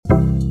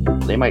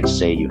they might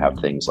say you have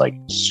things like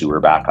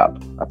sewer backup.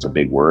 That's a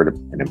big word,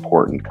 an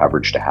important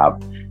coverage to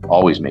have.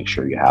 Always make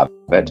sure you have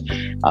it.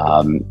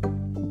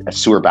 A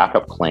sewer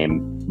backup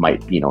claim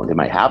might, they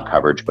might have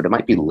coverage, but it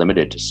might be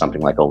limited to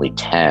something like only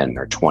 $10,000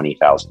 or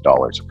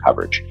 $20,000 of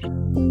coverage.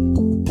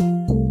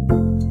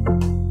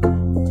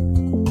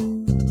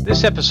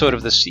 This episode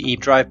of the CE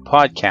Drive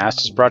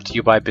podcast is brought to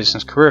you by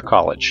Business Career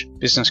College.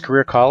 Business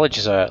Career College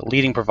is a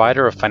leading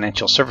provider of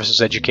financial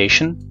services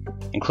education,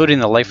 including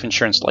the life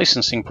insurance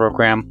licensing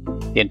program,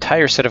 the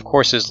entire set of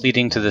courses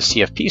leading to the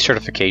CFP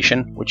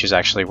certification, which is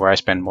actually where I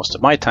spend most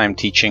of my time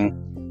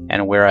teaching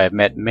and where I have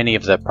met many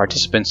of the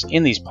participants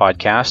in these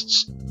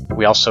podcasts.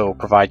 We also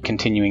provide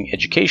continuing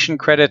education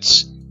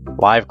credits,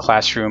 live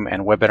classroom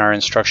and webinar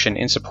instruction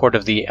in support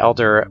of the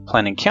Elder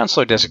Planning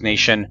Counselor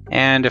designation,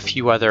 and a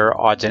few other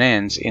odds and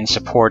ends in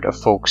support of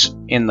folks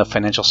in the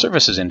financial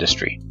services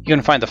industry. You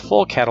can find the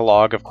full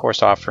catalog of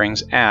course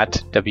offerings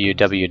at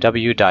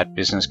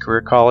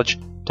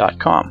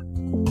www.businesscareercollege.com.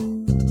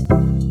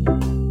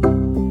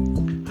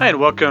 Hi, and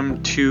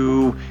welcome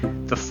to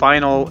the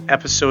final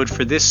episode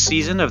for this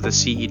season of the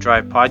CE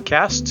Drive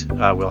podcast.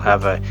 We'll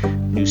have a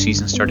new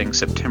season starting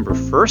September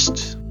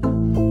 1st.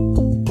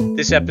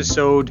 This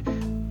episode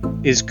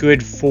is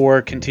good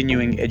for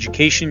continuing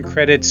education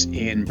credits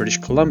in British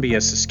Columbia,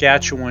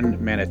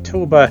 Saskatchewan,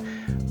 Manitoba,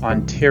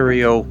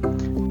 Ontario.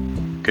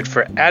 Good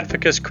for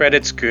Advocacy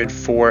credits, good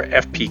for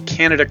FP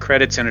Canada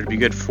credits, and it'd be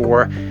good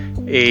for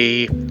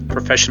a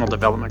professional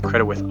development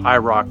credit with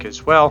IROC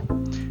as well.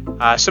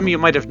 Some of you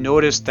might have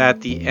noticed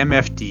that the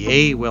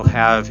MFDA will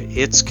have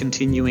its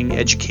continuing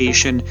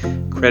education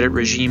credit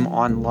regime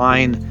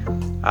online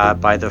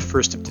by the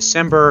 1st of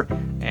December,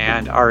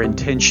 and our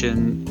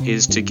intention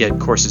is to get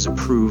courses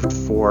approved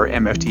for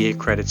MFDA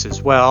credits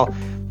as well.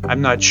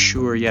 I'm not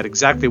sure yet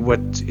exactly what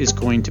is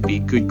going to be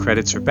good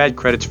credits or bad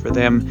credits for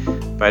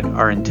them, but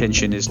our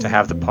intention is to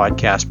have the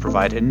podcast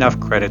provide enough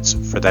credits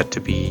for that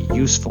to be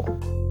useful.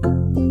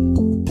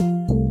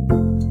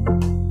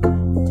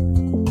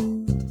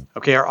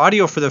 Okay, our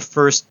audio for the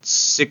first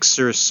 6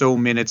 or so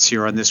minutes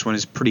here on this one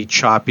is pretty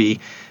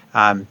choppy.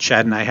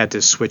 Chad and I had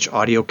to switch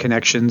audio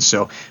connections,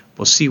 so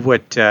we'll see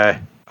what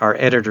our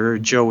editor,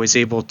 Joe, is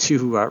able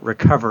to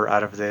recover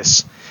out of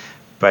this.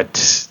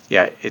 But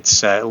yeah,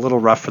 it's a little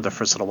rough for the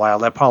first little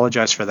while. I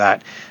apologize for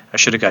that. I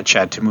should have got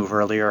Chad to move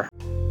earlier.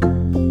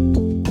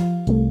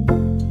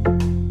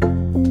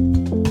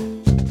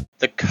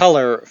 The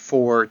color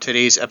for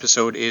today's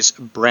episode is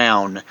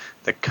brown.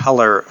 The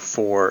color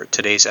for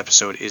today's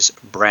episode is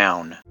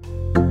brown.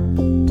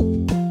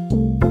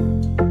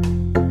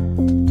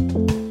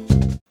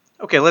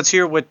 Okay, let's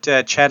hear what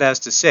Chad has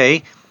to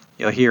say.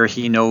 You'll hear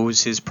he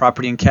knows his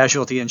property and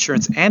casualty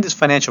insurance and his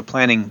financial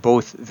planning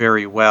both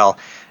very well,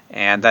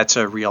 and that's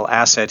a real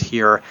asset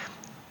here.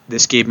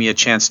 This gave me a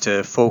chance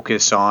to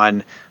focus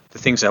on the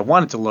things I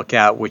wanted to look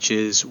at, which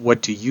is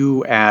what do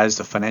you as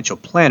the financial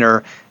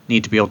planner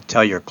need to be able to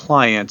tell your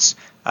clients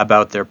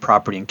about their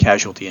property and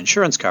casualty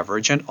insurance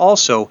coverage. And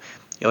also,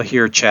 you'll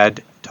hear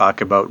Chad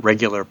talk about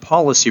regular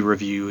policy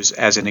reviews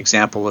as an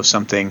example of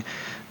something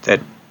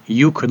that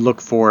you could look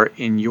for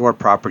in your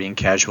property and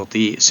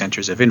casualty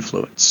centers of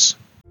influence.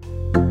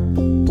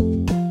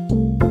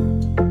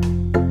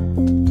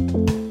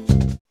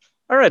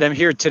 All right, I'm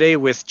here today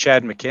with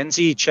Chad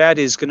McKenzie. Chad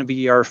is going to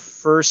be our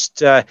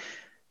first, I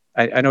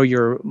know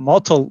your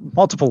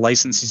multiple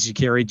licenses you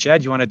carry.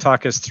 Chad, you want to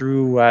talk us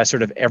through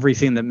sort of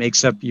everything that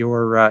makes up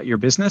your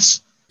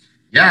business?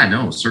 Yeah,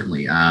 no,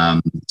 certainly.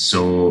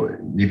 So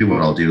maybe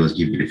what I'll do is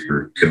give you, if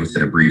you're good with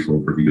it, a brief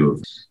overview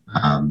of.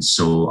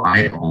 So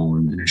I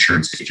own an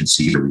insurance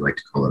agency, or we like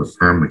to call it a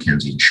firm,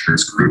 McKenzie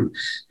Insurance Group.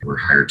 We're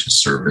hired to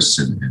service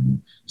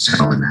and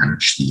sell and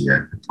manage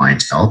the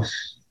clientele.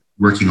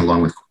 Working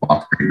along with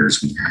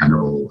cooperators, we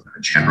handle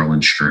general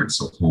insurance,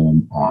 so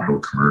home, auto,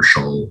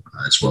 commercial,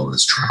 as well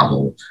as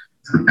travel,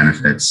 group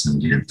benefits, and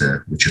we get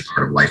into, which is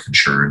part of life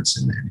insurance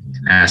and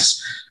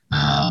E&S.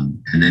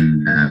 And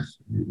then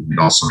we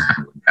also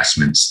have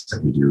investments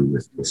that we do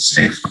with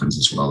safe funds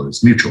as well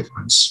as mutual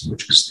funds,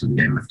 which is through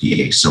the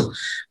MFDA. So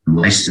I'm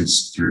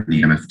licensed through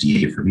the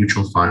MFDA for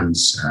mutual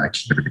funds,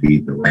 carry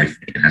the life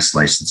E&S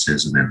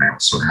licenses, and then I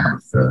also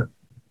have the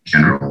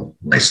general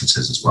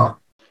licenses as well.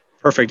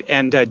 Perfect.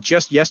 And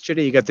just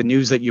yesterday, you got the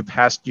news that you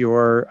passed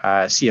your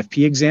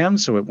CFP exam,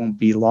 so it won't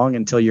be long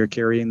until you're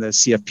carrying the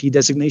CFP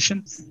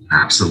designation.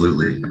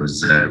 Absolutely. I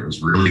was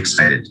really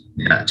excited.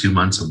 Yeah, 2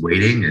 months of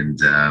waiting,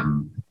 and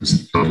it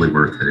was totally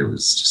worth it. It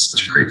was just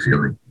such a great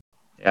feeling.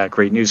 Yeah,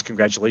 great news.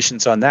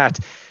 Congratulations on that.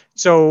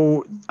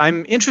 So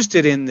I'm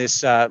interested in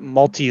this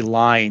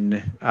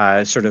multi-line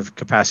sort of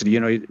capacity,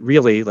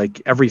 really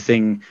like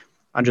everything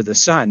under the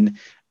sun.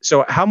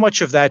 So how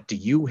much of that do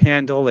you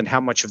handle, and how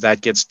much of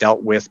that gets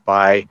dealt with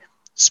by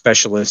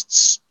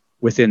specialists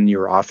within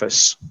your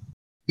office?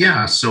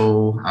 Yeah,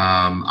 so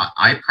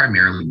I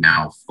primarily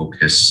now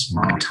focus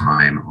my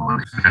time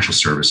on financial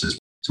services.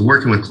 So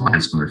working with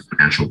clients on their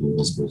financial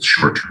goals, both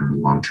short-term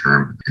and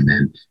long-term, and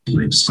then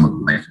doing some of the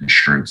life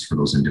insurance for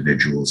those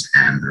individuals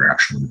and their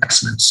actual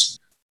investments,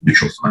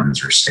 mutual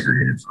funds or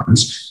segregated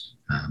funds.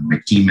 My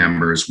team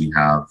members, we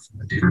have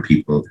different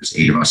people. There's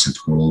 8 of us in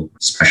total,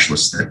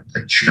 specialists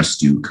that just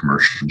do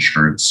commercial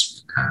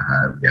insurance.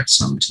 We have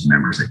some team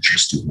members that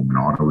just do home and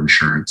auto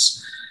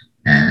insurance,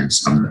 and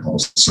some that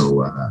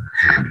also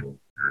handle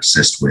or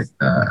assist with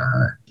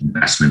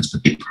investments,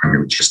 but they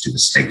primarily just do the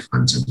stake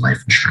funds and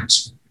life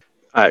insurance.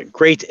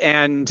 Great.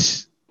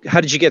 And how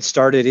did you get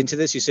started into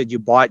this? You said you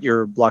bought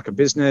your block of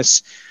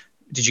business.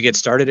 Did you get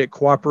started at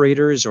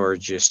Cooperators, or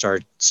did you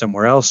start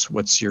somewhere else?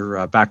 What's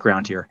your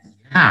background here?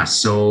 Yeah,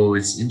 so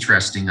it's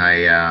interesting.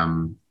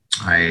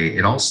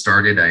 It all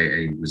started.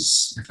 I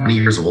was 20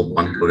 years old,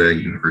 wanted to go to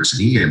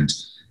university, and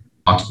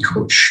hockey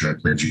coach. I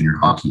played junior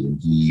hockey,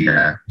 and he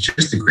was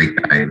just a great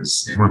guy.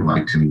 Everyone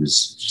liked him. He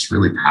was just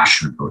really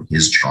passionate about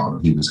his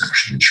job. He was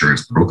actually an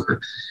insurance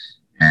broker,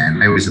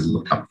 and I always had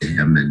looked up to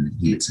him. And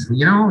he had said,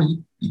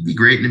 you'd be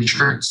great in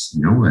insurance.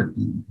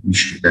 You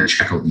should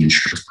check out the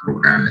insurance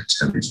program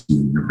at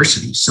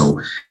university.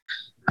 So.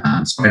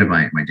 In spite of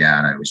my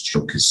dad, I always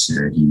joke because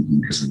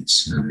he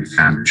doesn't be a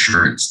fan of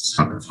insurance. It's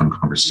not a fun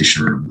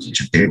conversation around the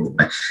kitchen table.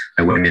 But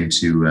I went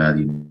into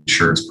the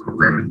insurance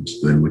program,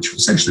 which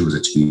essentially was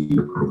a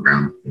 2-year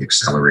program. They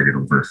accelerated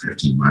over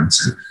 15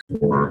 months. And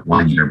for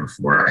 1 year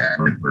before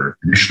I went, where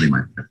initially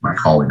my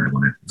calling, I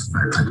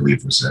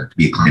believe, was to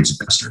be a claims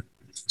adjuster.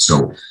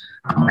 So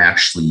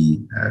that's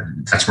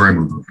where I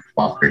moved to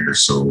Cooperators.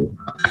 So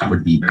that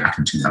would be back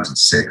in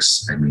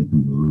 2006. I made the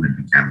move and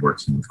began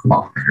working with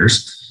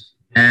Cooperators.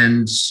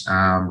 And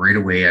right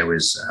away, I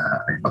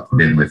got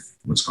put in with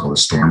what's called a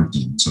storm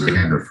team. So they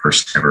had their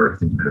first ever, I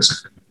think it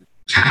was a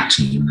CAT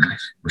team that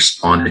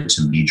responded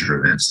to major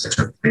events that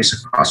took place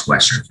across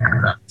Western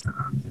Canada.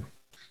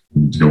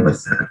 We deal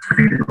with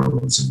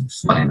tornadoes and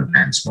flooding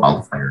events,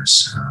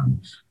 wildfires.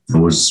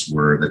 Those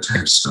were the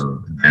types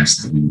of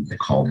events that we would get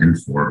called in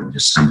for. We'd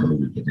assemble,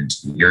 we'd get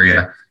into the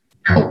area,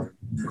 help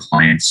the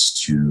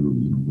clients to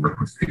work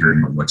with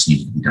figuring out what's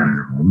needed to be done in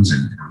their homes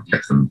and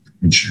get them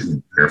insured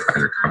and verify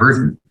they're covered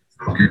and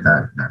get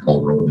that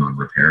ball rolling on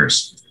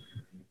repairs.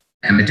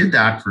 And I did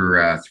that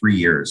for 3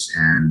 years,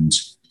 and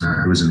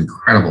it was an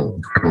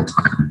incredible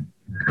time.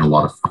 I had a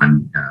lot of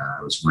fun.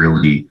 I was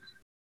really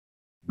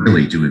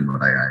doing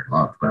what I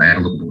loved. But I had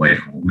a little boy at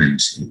home, and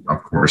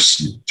of course,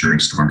 during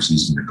storm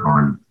season, they're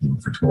gone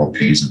for 12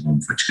 days and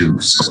home for 2.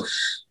 So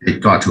it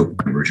got to a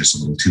point where just a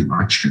little too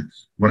much. And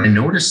what I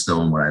noticed,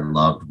 though, and what I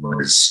loved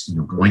was,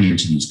 going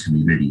into these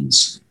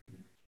communities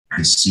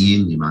and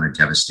seeing the amount of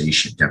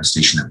devastation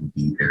that would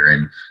be there,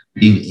 and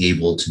being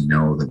able to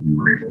know that we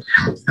were able to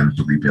help them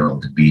to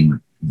rebuild, and being,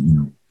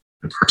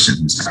 the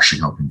person who's actually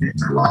helping get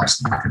their lives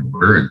back in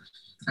order. And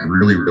I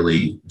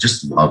really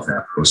just love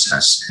that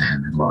process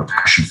and had a lot of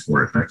passion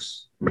for it. But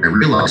what I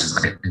realized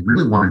is I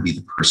really want to be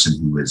the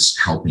person who is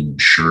helping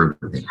ensure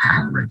that they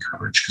have the right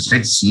coverage, because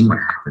I'd seen what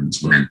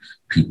happens when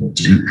people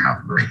didn't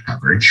have the right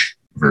coverage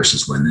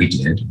versus when they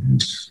did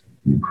and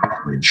being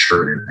properly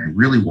insured. And I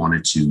really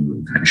wanted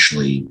to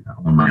eventually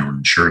own my own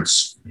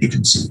insurance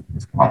agency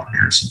with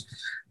Cooperators.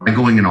 By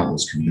going in all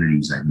those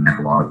communities, I met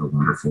a lot of the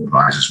wonderful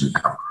advisors we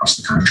have across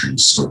the country.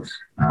 So,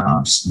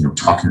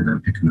 talking to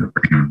them, picking their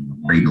brain,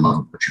 what do you love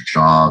about your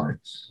job? And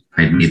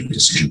I made the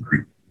decision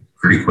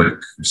pretty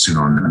quick. Soon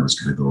on, that I was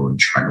going to go and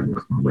try to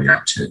work my way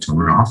up to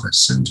own an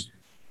office. And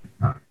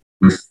I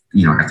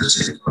have to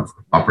say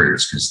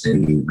Cooperators, because they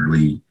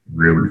really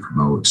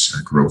promote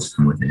growth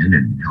from within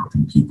and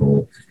helping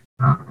people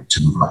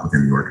to move up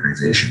within the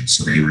organization.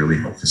 So they really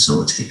help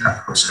facilitate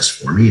that process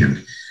for me.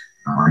 And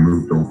I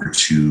moved over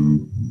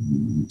to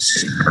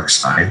City Park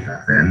side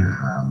back then,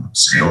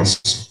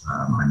 sales.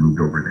 I moved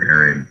over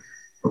there in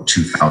about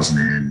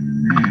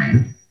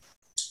 2009.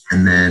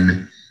 And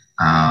then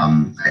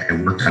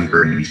I worked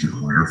under an agent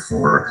owner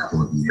for a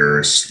couple of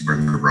years,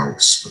 learning the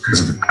ropes. Because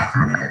of the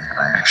background I had,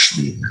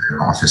 an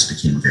office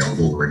became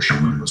available where a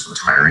gentleman was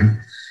retiring.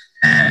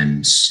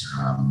 And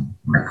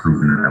I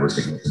proven that I was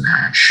able to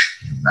match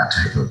that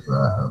type of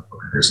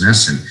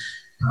business, and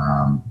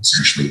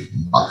essentially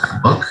bought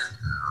that book,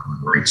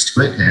 rights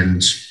to it.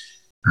 And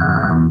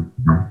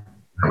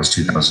that was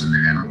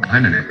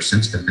 2011. And ever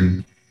since, I've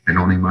been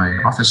owning my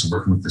office and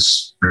working with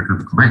this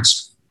group of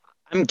clients.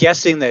 I'm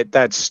guessing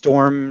that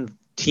storm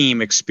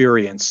team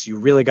experience, you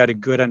really got a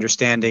good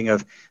understanding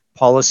of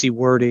policy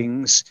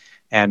wordings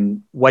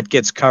and what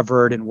gets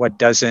covered and what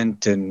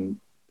doesn't, and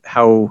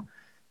how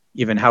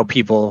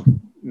people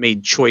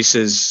made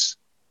choices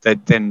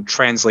that then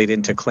translate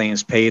into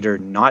claims paid or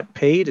not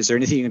paid. Is there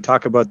anything you can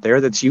talk about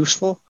there that's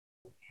useful?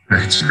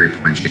 That's a great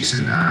point,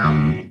 Jason.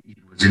 It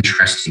was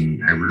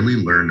interesting. I really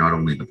learned not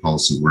only the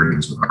policy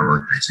wordings with our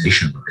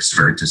organization, but I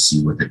started to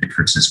see what the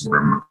differences were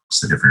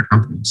amongst the different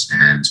companies.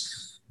 And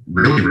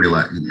really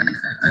realized,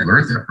 I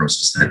learned that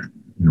process that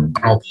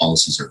not all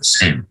policies are the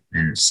same.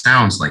 And it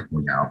sounds like,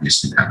 well, yeah,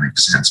 obviously that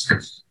makes sense.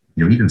 But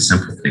even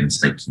simple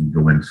things like you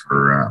go in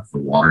for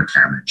water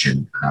damage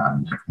and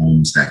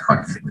homes that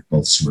got hit with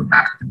both sewer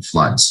backup and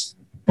floods,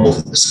 both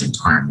at the same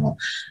time. Well,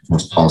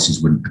 most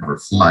policies wouldn't cover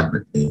flood,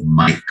 but they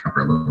might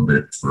cover a little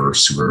bit for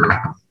sewer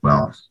backup.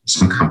 Well,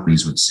 some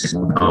companies would say,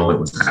 well, no, it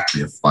was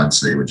actually a flood,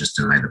 so they would just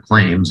deny the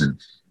claims. And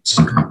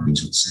Some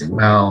companies would say,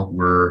 well,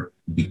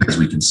 because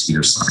we can see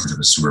there's signs of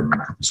a sewer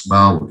backup as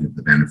well, we'll give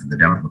the benefit of the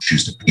doubt, we'll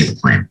choose to pay the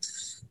claim.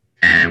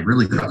 And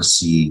really got to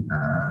see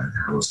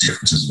how those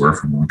differences were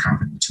from one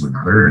company to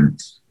another.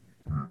 And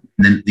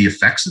then the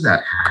effects of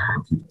that have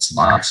on people's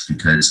lives,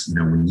 because,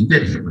 when you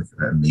get hit with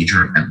a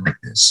major event like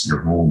this,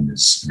 your home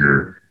is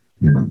your,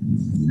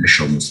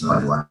 initial most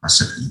valuable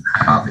asset that you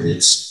have.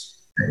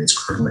 It's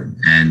crippling.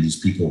 And these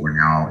people were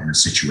now in a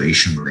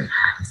situation where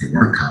if they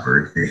weren't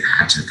covered, they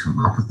had to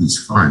come up with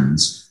these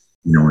funds,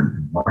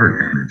 and water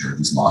damage, or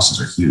these losses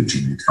are huge.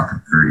 You're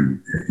talking 30,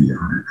 50,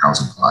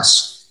 100,000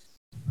 plus.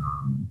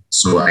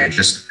 So I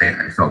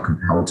felt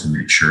compelled to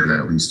make sure that,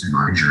 at least in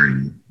my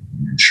journey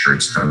in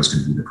insurance, that I was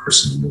going to be the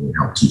person who really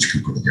helped teach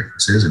people the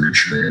differences and make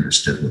sure they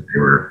understood what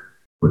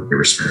they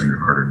were spending their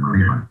hard-earned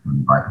money on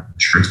when buying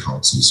insurance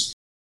policies.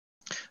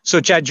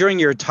 So, Chad, during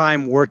your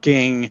time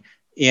working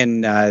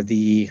in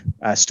the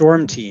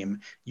storm team,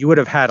 you would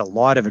have had a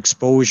lot of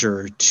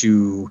exposure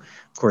to,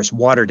 of course,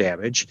 water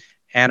damage.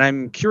 And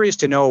I'm curious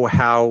to know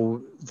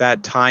how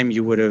that time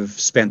you would have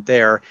spent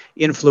there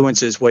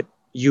influences what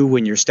you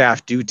and your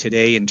staff do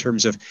today in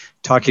terms of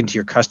talking to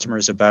your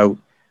customers about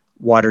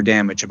water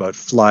damage, about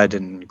flood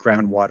and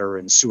groundwater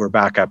and sewer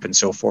backup and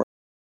so forth.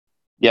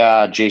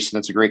 Yeah, Jason,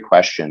 that's a great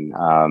question.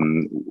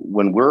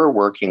 When we're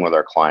working with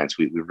our clients,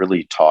 we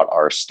really taught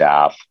our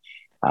staff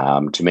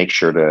to make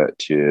sure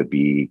to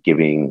be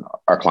giving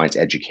our clients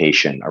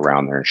education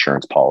around their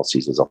insurance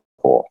policies as a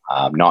whole,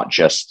 not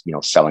just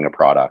selling a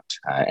product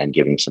and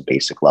giving some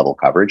basic level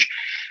coverage.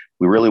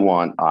 We really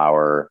want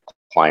our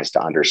clients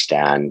to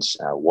understand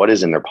what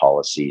is in their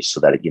policy, so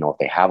that if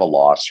they have a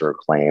loss or a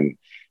claim,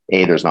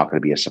 there's not going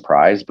to be a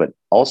surprise. But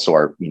also,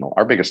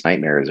 our biggest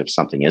nightmare is if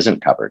something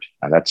isn't covered.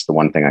 That's the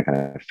one thing I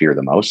kind of fear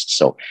the most.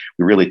 So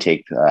we really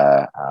take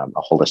a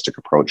holistic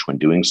approach when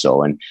doing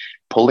so. And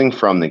pulling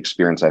from the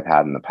experience I've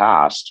had in the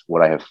past,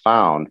 what I have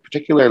found,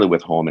 particularly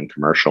with home and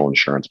commercial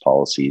insurance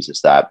policies,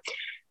 is that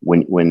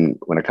when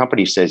a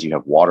company says you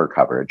have water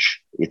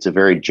coverage, it's a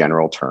very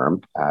general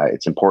term.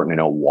 It's important to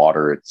know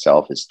water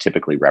itself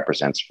typically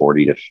represents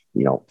 40 to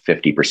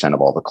 50%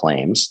 of all the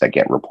claims that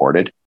get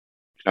reported.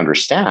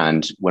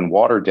 Understand, when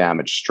water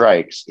damage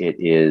strikes, it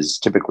is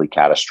typically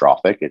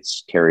catastrophic. It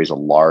carries a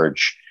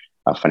large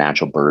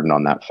financial burden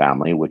on that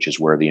family, which is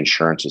where the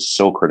insurance is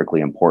so critically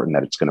important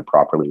that it's going to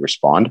properly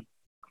respond.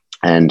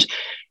 And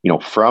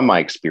from my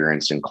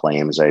experience in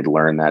claims, I'd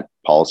learned that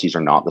policies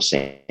are not the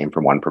same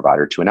from one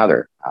provider to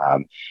another.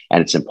 And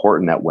it's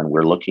important that when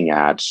we're looking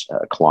at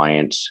a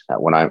client,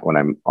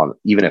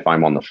 even if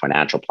I'm on the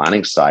financial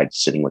planning side,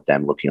 sitting with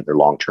them, looking at their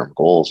long-term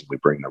goals, we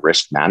bring the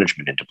risk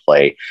management into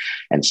play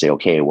and say,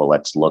 okay, well,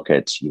 let's look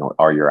at,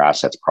 are your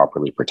assets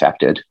properly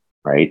protected?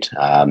 Right.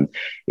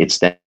 It's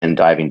then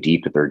diving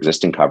deep at their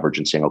existing coverage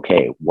and saying,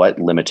 okay, what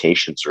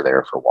limitations are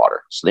there for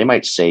water? So they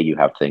might say you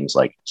have things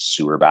like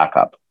sewer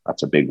backup.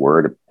 That's a big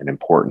word, an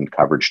important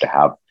coverage to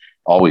have.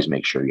 Always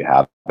make sure you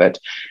have it.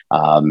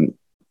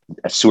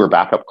 A sewer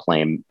backup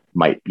claim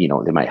might, they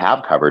might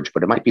have coverage,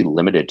 but it might be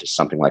limited to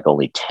something like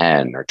only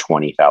 $10,000 or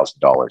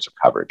 $20,000 of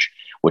coverage,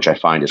 which I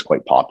find is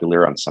quite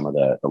popular on some of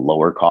the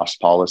lower cost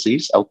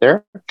policies out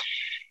there.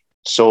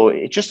 So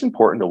it's just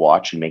important to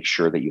watch and make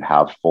sure that you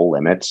have full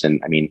limits.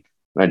 And I mean,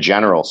 in a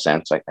general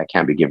sense, I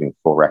can't be giving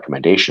full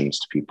recommendations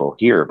to people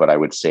here, but I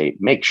would say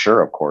make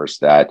sure, of course,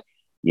 that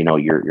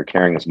you're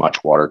carrying as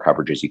much water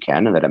coverage as you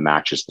can, and that it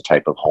matches the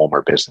type of home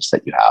or business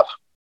that you have.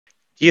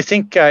 Do you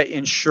think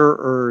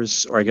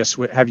insurers, or I guess,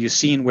 have you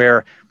seen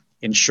where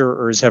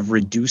insurers have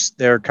reduced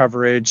their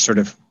coverage sort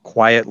of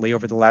quietly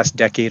over the last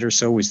decade or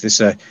so? Is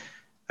this a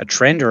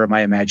trend, or am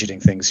I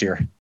imagining things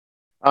here?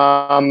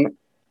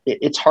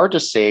 It's hard to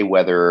say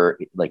whether,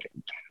 like,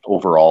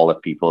 overall,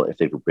 if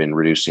they've been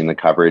reducing the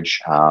coverage.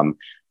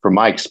 From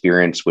my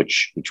experience,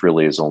 which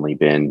really has only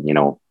been,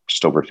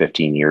 just over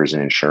 15 years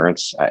in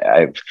insurance,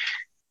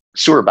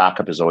 sewer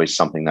backup is always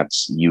something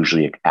that's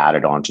usually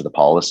added onto the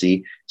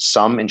policy.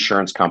 Some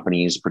insurance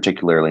companies,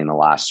 particularly in the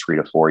last 3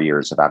 to 4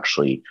 years, have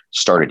actually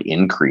started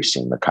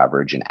increasing the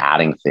coverage and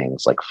adding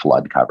things like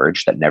flood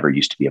coverage that never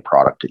used to be a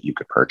product that you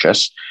could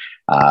purchase.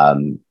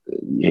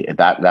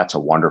 That's a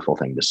wonderful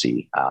thing to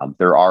see.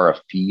 There are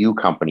a few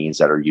companies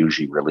that are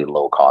usually really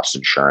low cost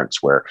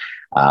insurance where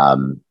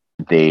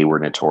they were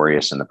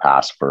notorious in the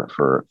past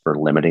for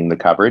limiting the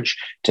coverage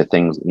to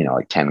things,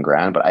 like 10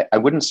 grand. But I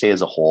wouldn't say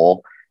as a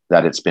whole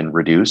that it's been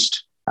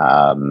reduced.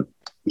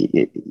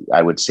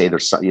 I would say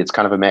it's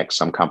kind of a mix.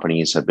 Some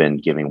companies have been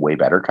giving way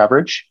better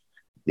coverage.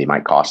 They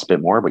might cost a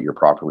bit more, but you're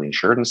properly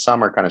insured. And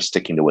some are kind of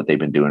sticking to what they've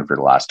been doing for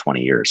the last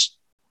 20 years.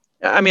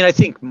 I mean, I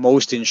think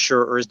most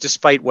insurers,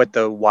 despite what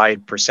the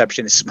wide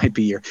perception, this might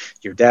be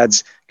your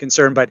dad's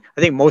concern, but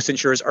I think most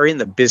insurers are in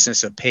the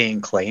business of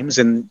paying claims.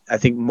 And I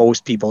think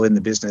most people in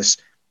the business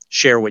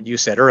share what you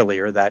said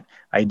earlier, that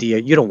idea,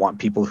 you don't want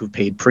people who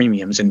paid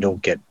premiums and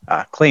don't get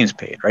claims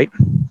paid, right?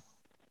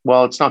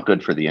 Well, it's not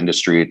good for the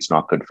industry. It's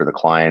not good for the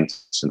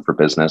clients and for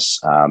business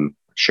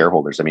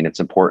shareholders. I mean, it's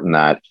important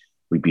that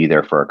we be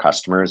there for our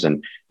customers.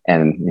 And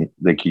And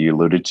like you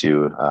alluded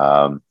to,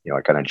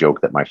 I kind of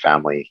joke that my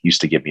family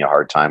used to give me a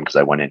hard time because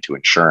I went into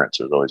insurance.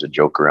 There was always a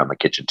joke around the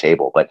kitchen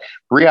table. But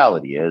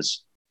reality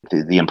is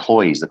the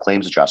employees, the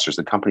claims adjusters,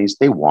 the companies,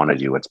 they want to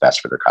do what's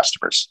best for their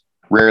customers.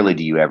 Rarely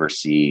do you ever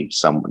see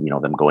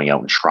them going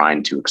out and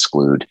trying to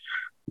exclude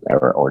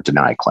or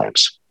deny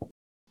claims.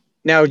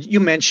 Now, you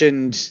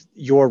mentioned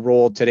your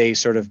role today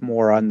sort of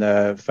more on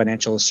the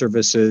financial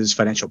services,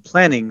 financial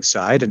planning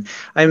side. And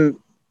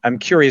I'm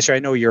curious, I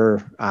know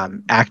you're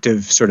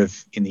active sort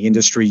of in the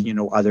industry,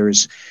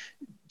 others.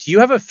 Do you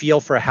have a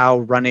feel for how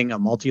running a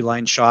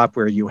multi-line shop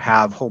where you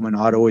have home and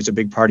auto is a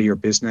big part of your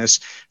business,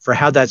 for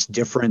how that's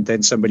different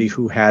than somebody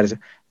who had,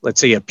 let's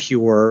say, a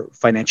pure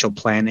financial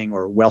planning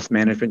or wealth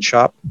management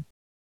shop?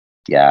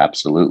 Yeah,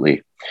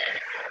 absolutely.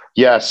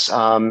 Yes.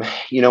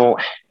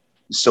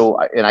 So,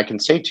 and I can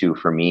say too,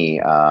 for me,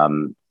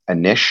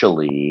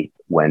 initially,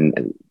 when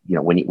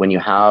you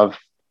have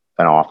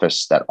an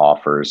office that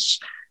offers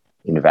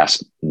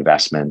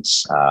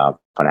investments,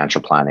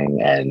 financial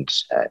planning, and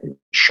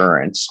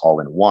insurance all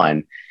in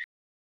one,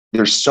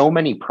 there's so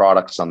many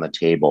products on the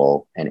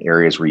table and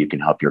areas where you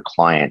can help your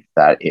client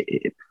that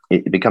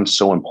it becomes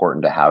so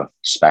important to have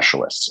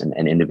specialists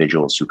and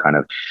individuals who kind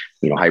of,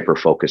 hyper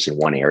focus in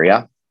one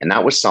area. And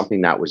that was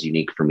something that was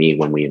unique for me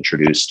when we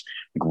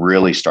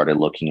really started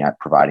looking at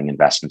providing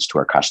investments to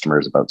our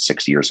customers about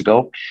 6 years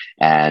ago.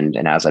 And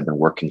as I've been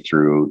working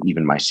through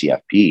even my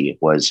CFP,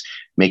 was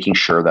making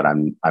sure that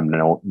I'm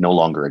no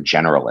longer a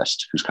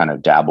generalist who's kind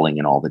of dabbling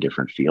in all the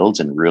different fields,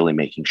 and really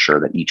making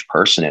sure that each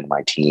person in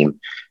my team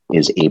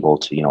is able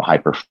to,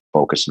 hyper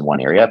focus in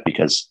one area,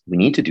 because we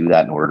need to do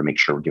that in order to make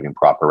sure we're giving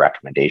proper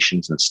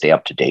recommendations and stay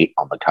up to date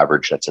on the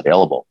coverage that's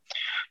available.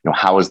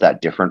 How is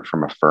that different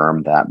from a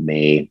firm that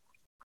may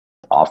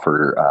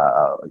offer,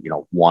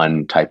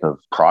 one type of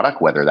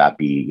product, whether that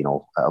be,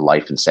 a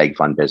life and seg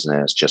fund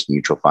business, just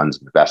mutual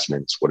funds,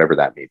 investments, whatever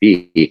that may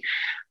be.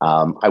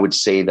 I would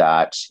say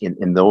that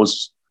in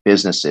those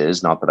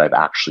businesses, not that I've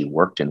actually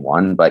worked in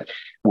one, but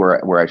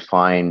where I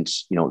find,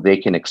 they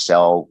can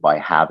excel by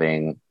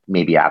having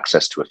maybe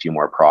access to a few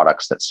more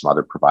products that some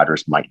other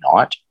providers might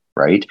not,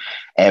 right?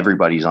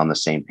 Everybody's on the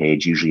same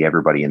page. Usually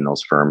everybody in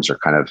those firms are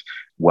kind of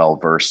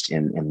well-versed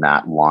in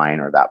that line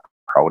or that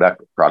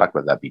product,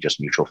 whether that be just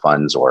mutual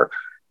funds or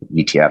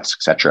ETFs,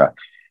 et cetera.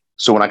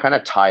 So when I kind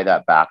of tie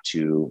that back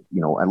to,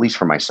 at least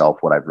for myself,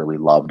 what I've really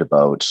loved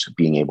about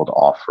being able to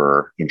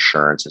offer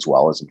insurance as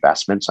well as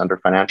investments under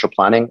financial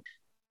planning,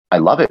 I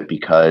love it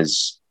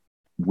because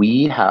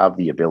we have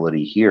the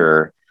ability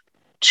here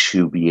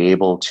to be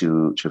able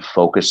to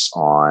focus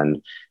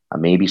on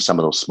maybe some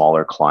of those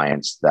smaller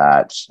clients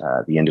that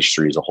the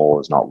industry as a whole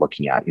is not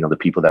looking at, the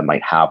people that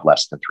might have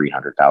less than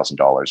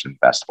 $300,000 in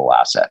investable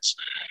assets.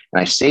 And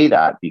I say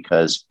that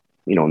because,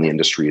 in the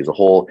industry as a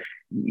whole,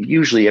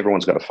 usually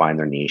everyone's got to find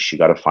their niche. You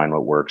got to find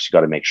what works. You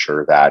got to make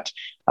sure that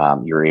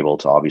you're able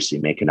to obviously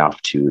make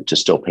enough to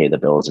still pay the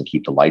bills and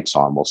keep the lights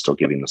on while still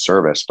giving the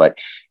service. But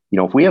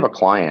if we have a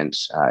client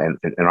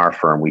in our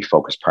firm, we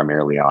focus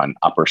primarily on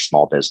upper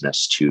small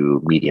business to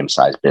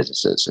medium-sized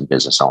businesses and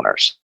business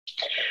owners.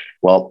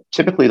 Well,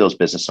 typically those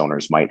business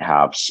owners might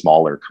have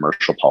smaller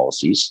commercial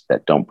policies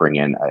that don't bring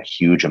in a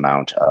huge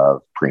amount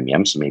of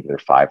premium. So maybe they're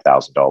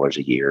 $5,000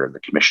 a year and the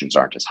commissions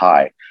aren't as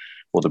high.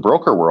 Well, the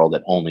broker world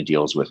that only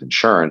deals with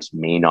insurance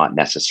may not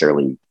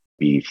necessarily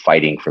be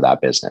fighting for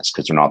that business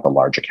because they're not the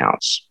large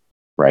accounts,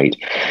 right?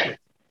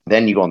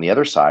 Then you go on the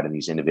other side and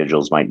these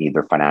individuals might need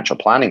their financial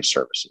planning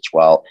services.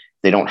 Well,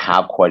 they don't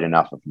have quite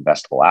enough of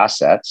investable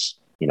assets.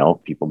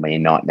 People may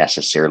not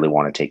necessarily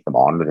want to take them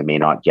on, or they may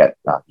not get,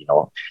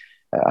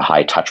 a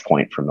high touch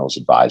point from those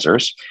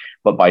advisors.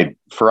 But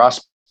for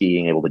us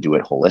being able to do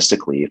it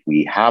holistically, if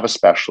we have a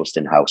specialist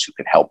in-house who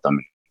can help them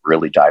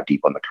really dive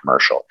deep on the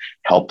commercial,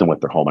 help them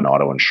with their home and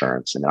auto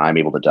insurance, and then I'm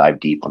able to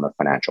dive deep on the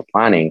financial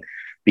planning,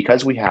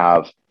 because we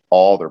have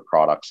all their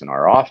products in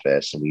our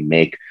office and we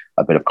make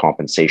a bit of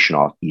compensation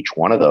off each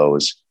one of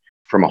those.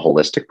 From a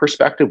holistic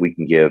perspective, we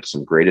can give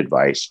some great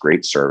advice,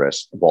 great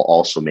service, while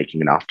also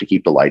making enough to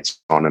keep the lights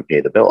on and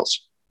pay the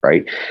bills,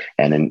 right?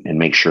 And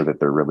make sure that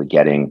they're really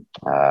getting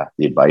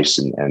the advice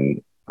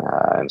and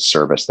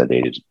service that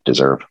they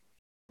deserve.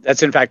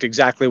 That's in fact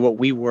exactly what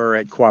we were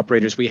at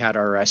Cooperators. We had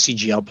our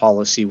CGL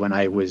policy when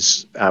I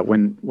was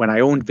when I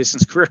owned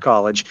Business Career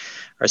College.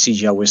 Our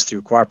CGL was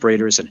through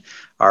Cooperators, and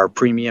our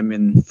premium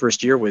in the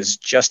first year was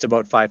just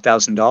about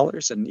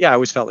 $5,000. And I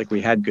always felt like we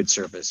had good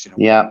service.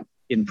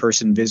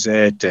 In-person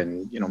visit,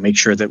 and make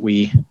sure that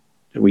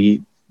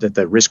that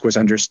the risk was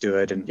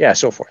understood, and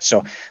so forth.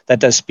 So that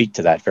does speak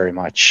to that very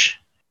much.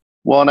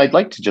 Well, and I'd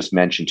like to just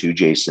mention too,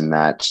 Jason,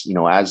 that,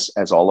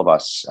 as all of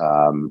us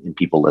and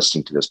people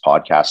listening to this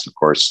podcast, of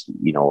course,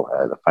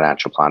 the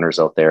financial planners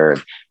out there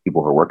and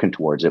people who are working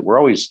towards it, we're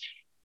always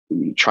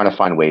trying to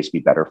find ways to be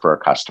better for our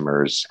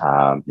customers,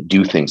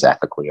 do things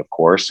ethically, of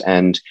course,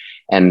 and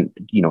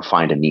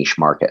find a niche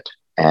market.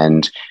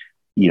 And,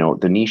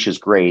 the niche is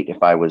great.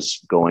 If I was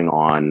going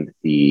on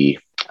the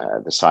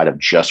side of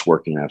just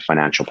working in a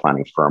financial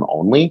planning firm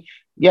only,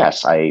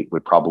 yes, I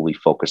would probably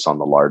focus on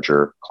the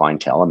larger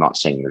clientele. I'm not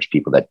saying there's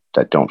people that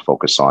don't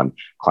focus on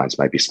clients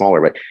might be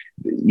smaller, but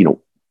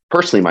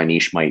personally, my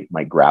niche might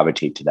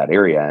gravitate to that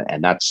area,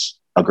 and that's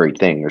a great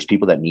thing. There's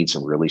people that need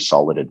some really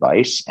solid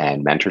advice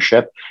and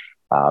mentorship.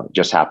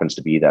 Just happens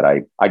to be that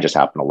I just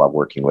happen to love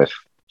working with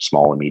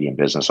small and medium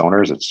business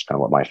owners. It's kind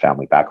of what my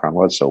family background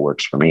was, so it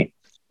works for me.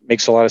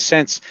 Makes a lot of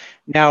sense.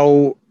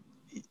 Now,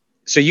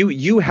 so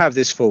you have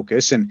this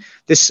focus, and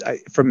this,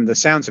 from the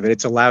sounds of it,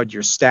 it's allowed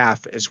your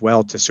staff as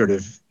well to sort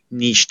of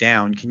niche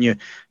down. Can you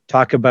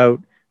talk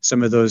about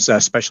some of those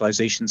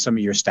specializations some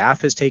of your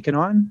staff has taken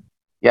on?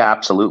 Yeah,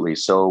 absolutely.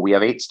 So we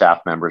have 8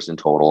 staff members in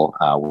total.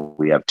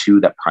 We have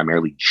 2 that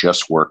primarily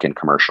just work in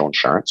commercial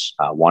insurance.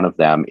 One of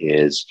them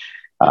is,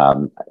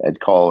 I'd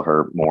call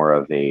her more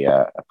of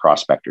a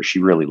prospector. She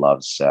really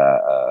loves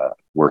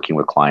working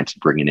with clients,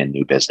 bringing in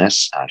new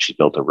business. She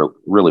built a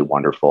really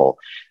wonderful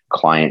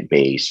client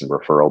base and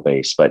referral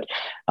base. But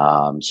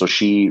so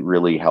she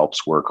really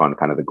helps work on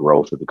kind of the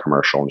growth of the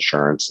commercial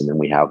insurance. And then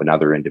we have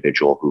another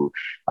individual who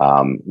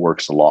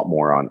works a lot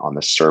more on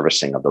the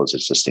servicing of those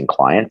existing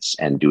clients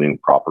and doing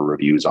proper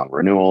reviews on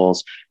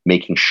renewals,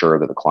 making sure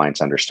that the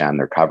clients understand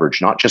their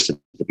coverage, not just at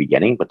the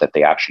beginning, but that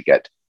they actually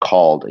get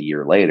called a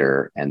year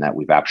later and that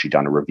we've actually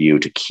done a review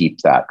to keep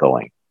that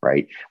going,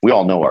 right? We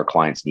all know our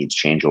clients' needs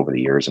change over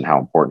the years and how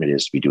important it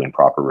is to be doing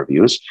proper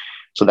reviews.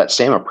 So that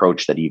same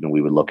approach that even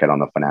we would look at on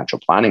the financial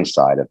planning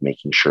side of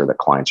making sure that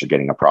clients are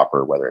getting a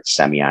proper, whether it's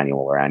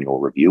semi-annual or annual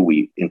review,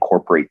 we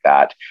incorporate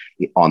that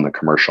on the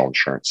commercial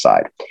insurance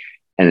side.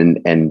 And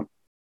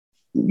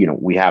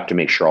we have to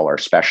make sure all our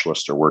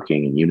specialists are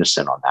working in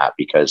unison on that,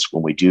 because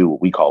when we do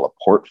what we call a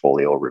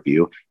portfolio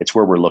review, it's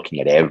where we're looking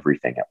at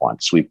everything at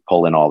once. We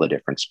pull in all the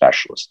different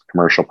specialists. The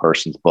commercial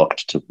person's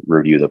booked to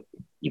review the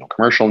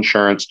commercial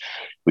insurance.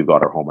 We've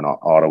got our home and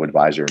auto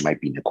advisor. It might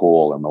be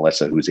Nicole or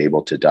Melissa, who's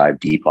able to dive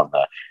deep on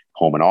the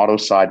home and auto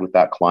side with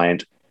that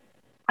client.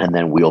 And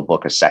then we'll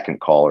book a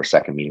second call or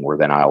second meeting where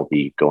then I'll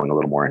be going a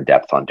little more in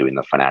depth on doing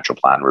the financial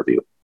plan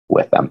review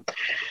with them.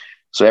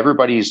 So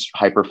everybody's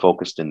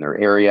hyper-focused in their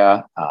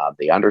area.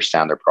 They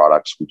understand their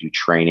products. We do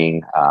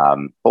training,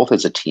 both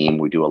as a team.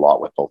 We do a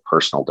lot with both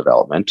personal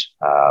development,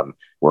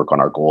 work on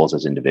our goals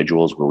as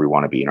individuals, where we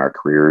want to be in our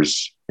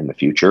careers in the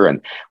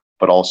future,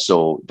 but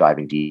also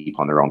diving deep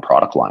on their own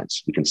product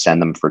lines. We can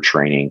send them for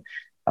training,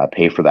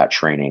 pay for that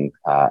training,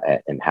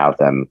 and have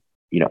them,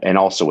 and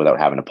also without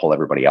having to pull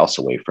everybody else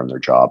away from their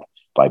job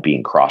by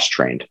being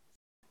cross-trained.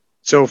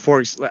 So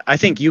I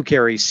think you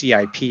carry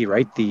CIP,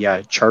 right?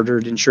 The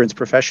Chartered Insurance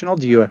Professional.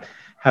 Do you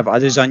have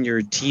others on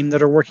your team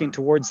that are working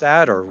towards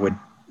that or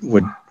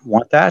would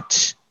want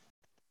that?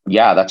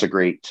 Yeah, that's a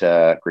great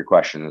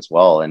question as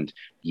well. And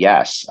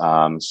yes,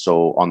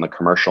 so on the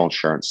commercial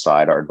insurance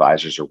side, our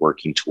advisors are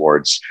working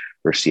towards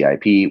their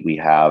CIP. We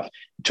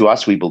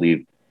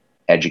believe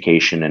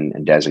education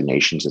and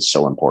designations is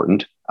so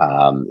important.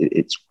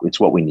 It's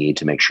what we need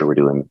to make sure we're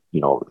doing,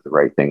 the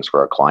right things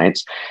for our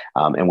clients.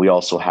 And we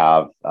also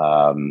have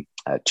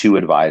 2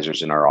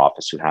 advisors in our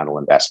office who handle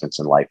investments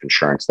in life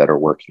insurance that are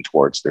working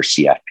towards their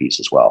CFPs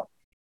as well.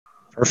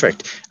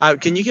 Perfect.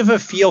 Can you give a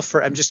feel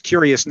for, I'm just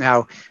curious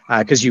now,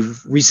 because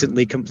you've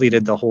recently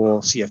completed the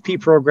whole CFP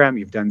program,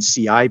 you've done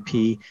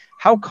CIP.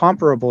 How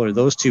comparable are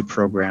those 2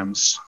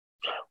 programs?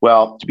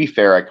 Well, to be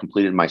fair, I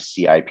completed my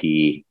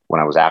CIP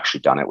when I was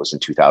actually done. It was in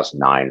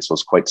 2009. So it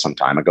was quite some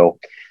time ago.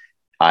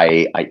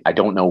 I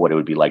don't know what it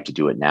would be like to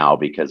do it now,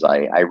 because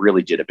I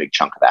really did a big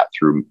chunk of that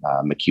through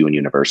MacEwan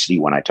University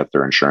when I took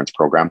their insurance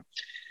program.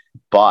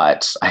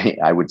 But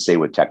I would say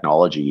with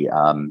technology,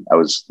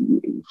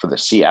 for the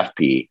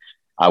CFP,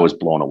 I was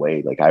blown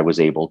away. Like I was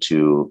able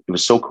to, it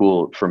was so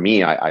cool for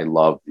me. I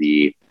love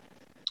the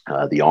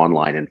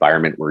online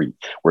environment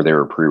where there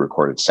were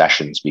pre-recorded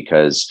sessions,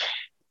 because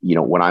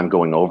when I'm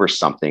going over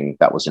something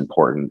that was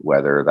important,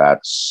 whether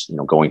that's,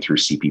 going through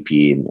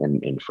CPP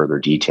in further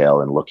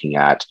detail and looking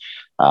at,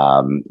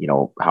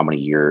 how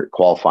many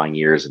qualifying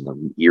years and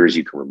the years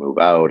you can remove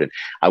out. And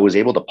I was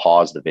able to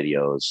pause the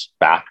videos,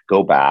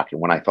 go back.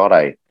 And when I thought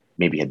I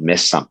maybe had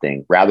missed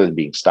something, rather than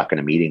being stuck in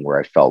a meeting where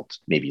I felt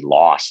maybe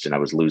lost and I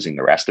was losing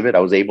the rest of it, I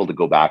was able to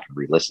go back and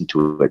re-listen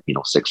to it,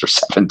 6 or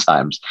 7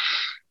 times.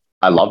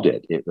 I loved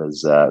it. It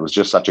was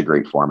just such a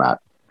great format.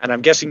 And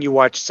I'm guessing you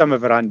watch some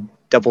of it on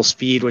double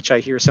speed, which I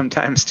hear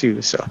sometimes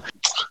too. So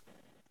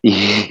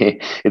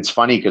it's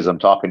funny because I'm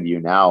talking to you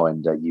now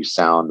and you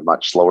sound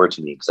much slower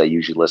to me, because I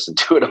usually listen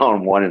to it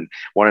on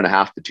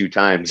 1.5 to 2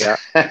 times. Yeah,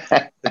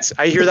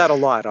 I hear that a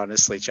lot,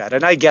 honestly, Chad,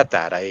 and I get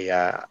that.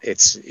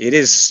 It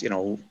is,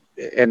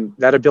 and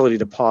that ability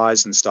to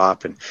pause and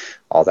stop and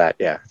all that.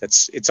 Yeah,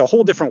 it's a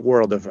whole different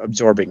world of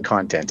absorbing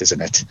content,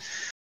 isn't it?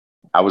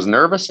 I was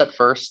nervous at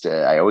first.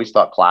 I always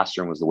thought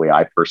classroom was the way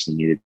I personally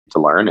needed to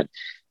learn, and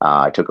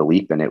I took a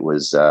leap, and I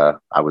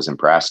was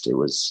impressed. It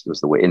was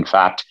the way. In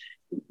fact,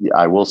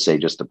 I will say,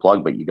 just to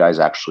plug, but you guys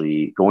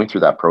actually going through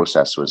that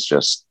process was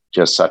just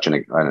such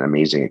an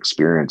amazing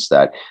experience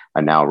that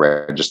I'm now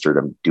registered.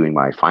 I'm doing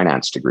my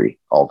finance degree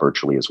all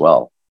virtually as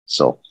well.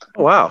 So,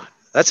 wow,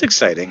 That's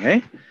exciting,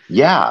 eh?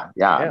 Yeah,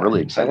 I'm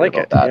really excited I like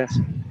about it.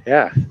 that.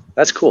 Yeah,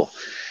 that's cool.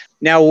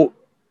 Now,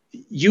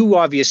 you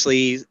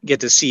obviously get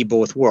to see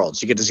both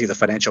worlds. You get to see the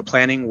financial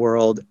planning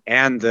world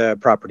and the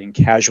property and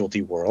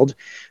casualty world.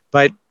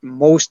 But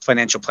most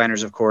financial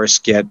planners, of course,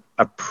 get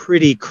a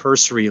pretty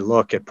cursory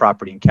look at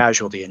property and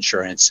casualty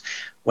insurance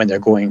when they're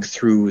going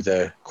through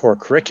the core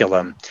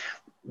curriculum.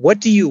 What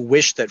do you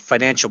wish that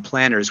financial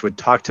planners would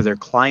talk to their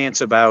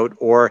clients about,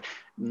 or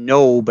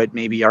know but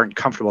maybe aren't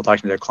comfortable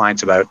talking to their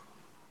clients about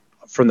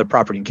from the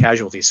property and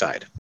casualty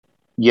side?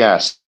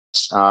 Yes.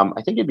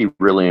 I think it'd be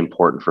really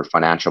important for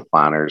financial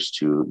planners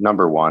to,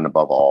 number one,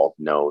 above all,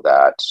 know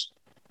that,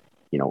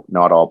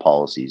 not all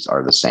policies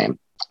are the same.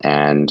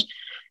 And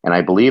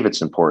I believe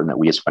it's important that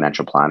we as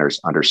financial planners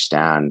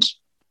understand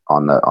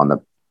on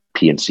the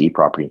P&C,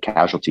 property and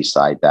casualty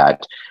side,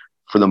 that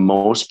for the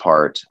most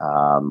part,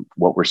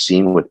 what we're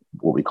seeing with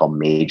what we call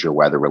major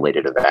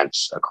weather-related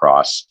events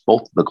across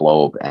both the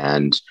globe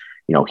and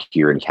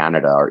here in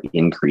Canada are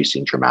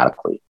increasing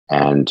dramatically.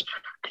 And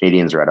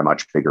Canadians are at a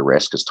much bigger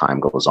risk as time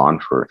goes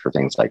on for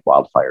things like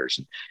wildfires.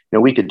 And,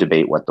 we could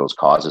debate what those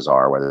causes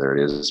are, whether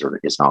it is or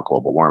it's not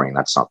global warming.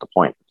 That's not the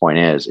point. The point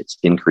is it's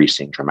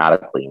increasing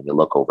dramatically. And you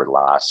look over the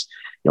last,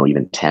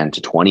 even 10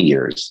 to 20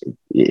 years,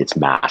 it's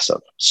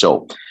massive.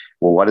 So,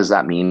 well, what does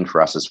that mean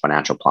for us as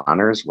financial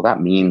planners? Well,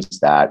 that means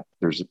that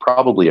there's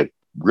probably a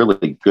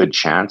really good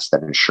chance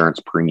that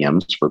insurance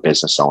premiums for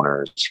business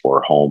owners,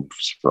 for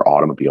homes, for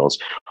automobiles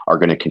are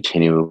going to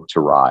continue to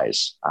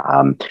rise.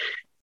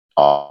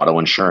 Auto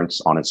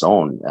insurance on its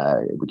own,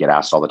 we get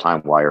asked all the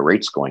time, why are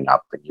rates going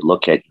up? And you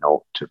look at,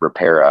 to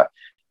repair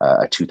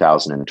a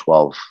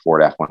 2012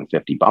 Ford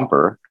F-150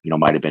 bumper,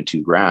 might have been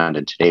 $2,000.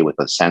 And today with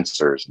the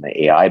sensors and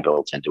the AI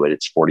built into it,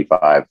 it's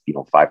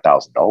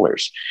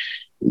 $5,000.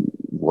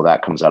 Well,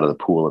 that comes out of the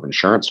pool of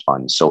insurance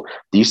funds. So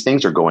these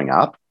things are going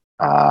up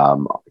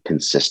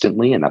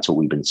consistently, and that's what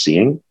we've been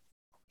seeing.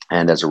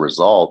 And as a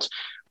result,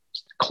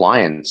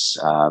 clients,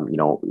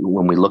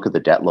 when we look at the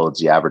debt loads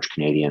the average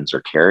Canadians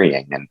are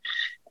carrying, and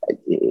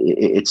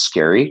it's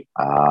scary.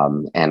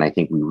 And I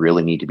think we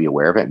really need to be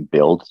aware of it and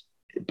build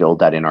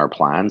that in our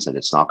plans, that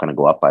it's not going to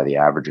go up by the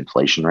average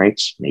inflation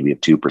rates, maybe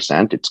of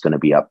 2%. It's going to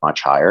be up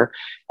much higher.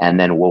 And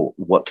then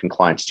what can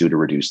clients do to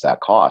reduce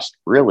that cost?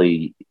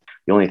 Really,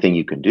 the only thing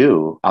you can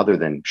do other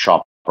than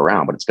shop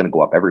around, but it's going to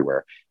go up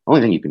everywhere. The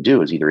only thing you can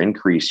do is either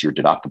increase your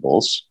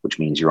deductibles, which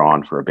means you're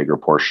on for a bigger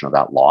portion of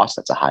that loss.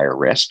 That's a higher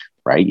risk,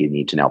 right? You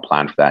need to now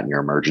plan for that in your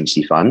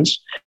emergency funds.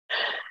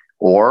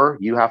 Or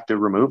you have to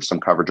remove some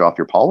coverage off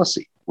your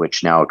policy,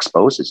 which now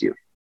exposes you.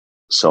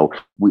 So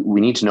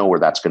we need to know where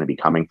that's going to be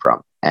coming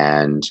from.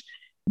 And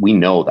we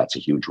know that's a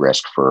huge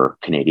risk for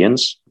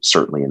Canadians,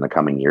 certainly in the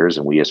coming years.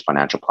 And we as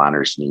financial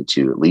planners need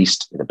to, at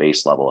least at a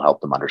base level,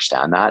 help them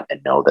understand that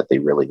and know that they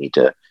really need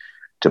to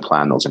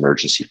plan those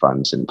emergency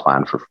funds and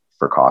plan for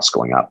costs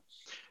going up.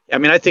 I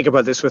mean, I think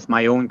about this with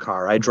my own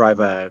car. I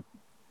drive a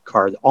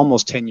car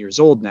almost 10 years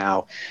old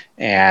now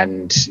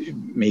and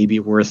maybe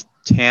worth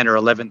 $10,000 or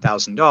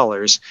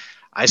 $11,000.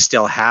 I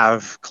still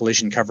have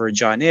collision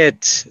coverage on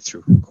it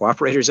through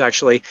cooperators,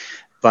 actually.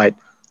 But,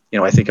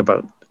 I think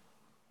about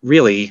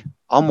really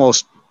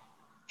almost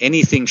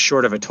anything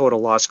short of a total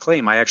loss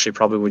claim, I actually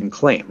probably wouldn't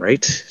claim,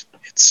 right?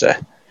 It's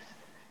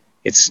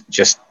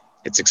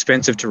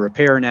expensive to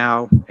repair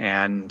now.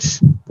 And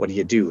what do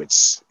you do?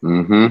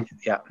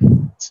 Yeah.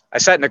 I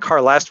sat in a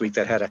car last week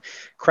that had a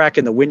crack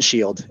in the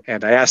windshield,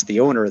 and I asked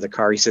the owner of the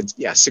car. He said,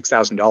 "Yeah,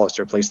 $6,000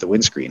 to replace the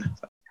windscreen."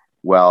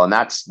 Well, and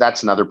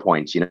that's another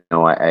point.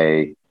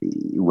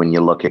 When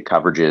you look at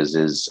coverages,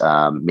 is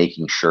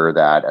making sure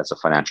that as a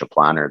financial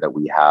planner that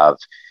we have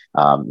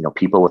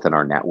people within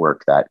our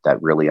network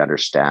that really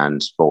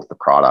understand both the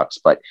products,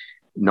 but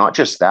not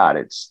just that.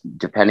 It's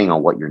depending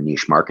on what your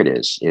niche market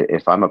is.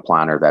 If I'm a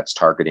planner that's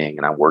targeting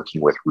and I'm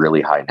working with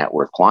really high net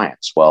worth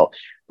clients, well,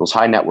 those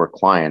high net worth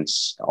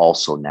clients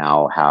also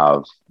now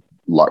have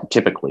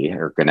typically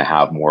are going to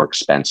have more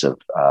expensive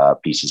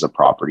pieces of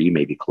property,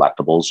 maybe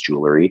collectibles,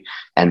 jewelry,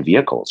 and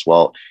vehicles.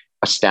 Well,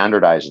 a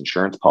standardized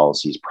insurance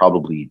policy is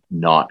probably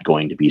not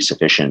going to be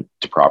sufficient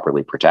to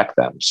properly protect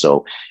them.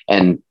 So,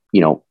 and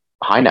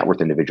high net worth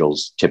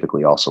individuals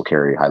typically also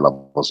carry high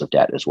levels of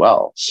debt as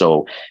well.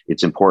 So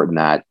it's important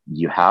that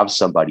you have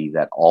somebody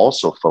that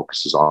also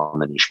focuses on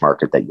the niche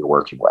market that you're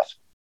working with.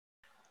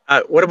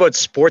 What about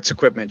sports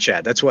equipment,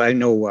 Chad? That's what I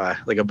know.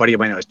 Like a buddy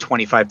of mine has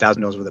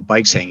 $25,000 worth of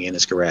bikes hanging in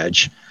his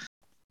garage.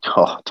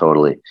 Oh,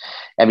 totally.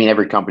 I mean,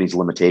 every company's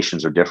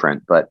limitations are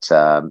different, but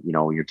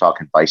when you're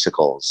talking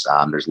bicycles,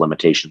 there's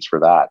limitations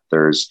for that.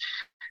 There's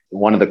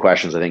one of the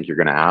questions I think you're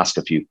going to ask,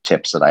 a few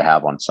tips that I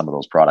have on some of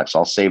those products.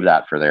 I'll save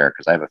that for there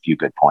because I have a few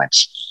good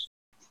points.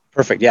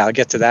 Perfect. Yeah, I'll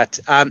get to that.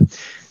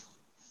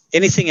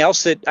 Anything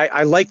else that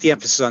I like the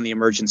emphasis on the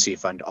emergency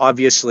fund?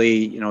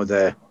 Obviously,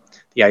 the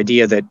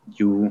idea that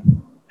you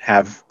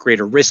have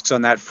greater risks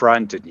on that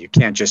front and you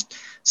can't just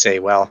say,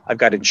 well, I've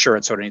got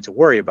insurance, so I don't need to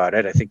worry about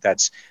it. I think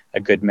that's a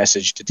good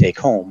message to take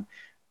home.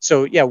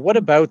 So yeah, what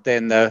about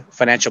then the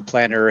financial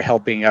planner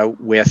helping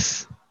out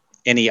with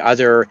any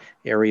other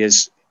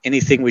areas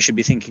anything we should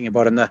be thinking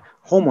about on the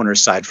homeowner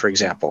side, for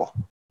example?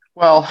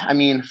 Well, I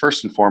mean,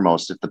 first and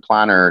foremost, if the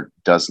planner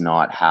does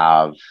not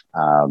have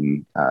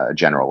a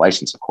general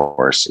license, of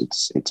course,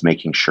 it's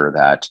making sure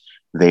that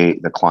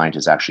the client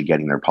is actually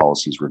getting their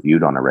policies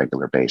reviewed on a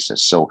regular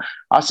basis. So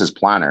us as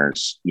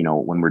planners,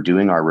 when we're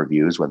doing our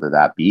reviews, whether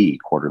that be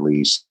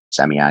quarterly,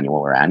 semi-annual,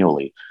 or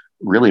annually,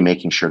 really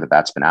making sure that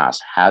that's been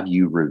asked. Have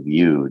you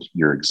reviewed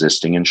your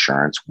existing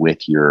insurance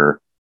with your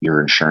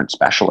insurance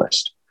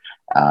specialist?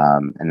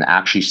 And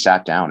actually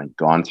sat down and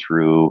gone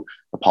through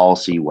the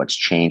policy, what's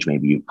changed.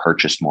 Maybe you've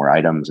purchased more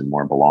items and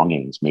more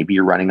belongings. Maybe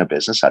you're running a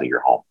business out of your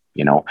home.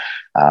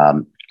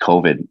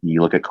 COVID,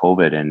 you look at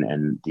COVID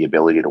and the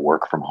ability to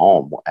work from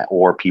home,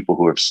 or people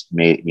who have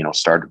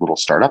started little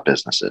startup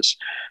businesses.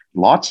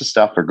 Lots of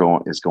stuff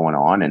is going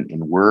on,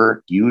 and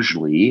we're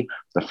usually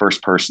the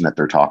first person that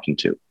they're talking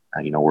to.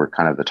 We're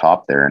kind of the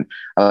top there. And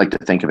I like to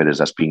think of it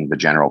as us being the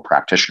general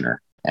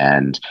practitioner.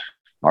 And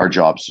our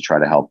job is to try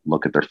to help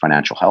look at their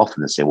financial health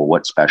and to say, well,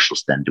 what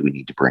specialist then do we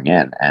need to bring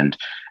in? And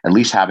at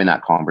least having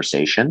that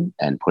conversation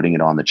and putting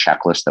it on the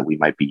checklist that we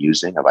might be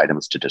using of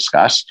items to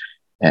discuss,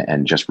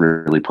 and just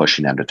really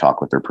pushing them to talk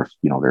with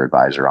their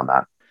advisor on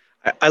that.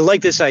 I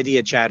like this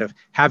idea, Chad, of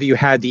have you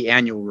had the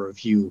annual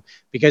review?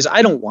 Because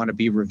I don't want to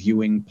be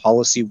reviewing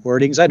policy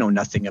wordings. I know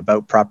nothing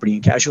about property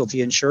and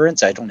casualty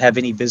insurance. I don't have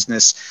any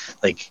business.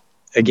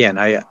 Again,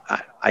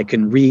 I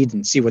can read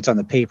and see what's on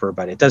the paper,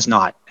 but it does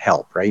not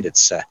help, right?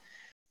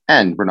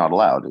 And we're not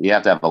allowed. You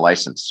have to have a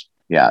license.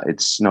 Yeah,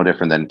 it's no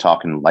different than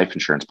talking life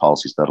insurance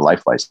policies without a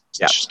life license.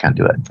 Yeah. Just can't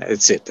do it.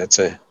 That's it. That's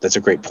a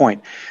great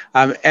point.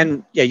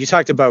 And yeah, you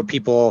talked about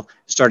people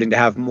starting to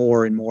have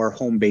more and more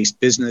home-based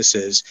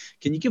businesses.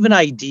 Can you give an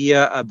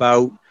idea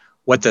about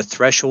what the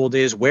threshold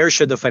is? Where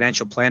should the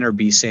financial planner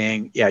be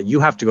saying, yeah, you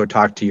have to go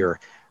talk to your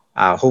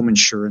home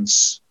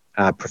insurance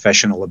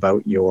professional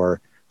about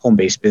your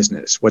home-based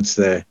business? What's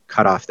the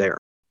cutoff there?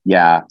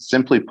 Yeah,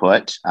 simply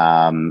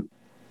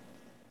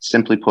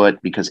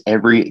put, because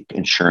every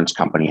insurance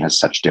company has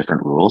such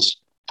different rules.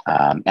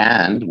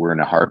 And we're in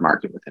a hard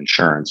market with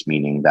insurance,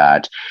 meaning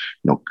that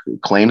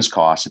claims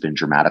costs have been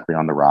dramatically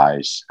on the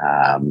rise.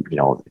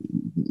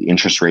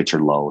 Interest rates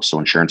are low, so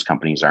insurance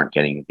companies aren't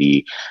getting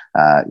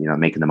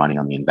making the money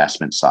on the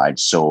investment side.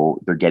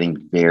 So they're getting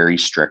very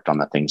strict on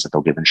the things that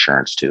they'll give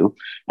insurance to,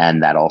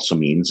 and that also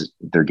means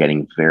they're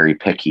getting very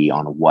picky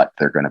on what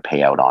they're going to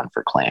pay out on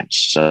for claims.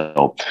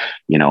 So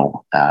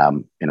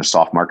in a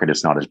soft market,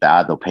 it's not as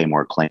bad. They'll pay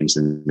more claims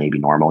than maybe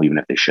normal, even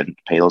if they shouldn't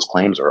pay those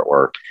claims,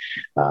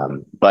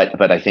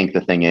 But I think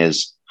the thing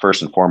is,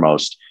 first and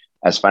foremost,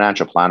 as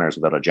financial planners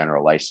without a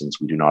general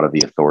license, we do not have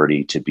the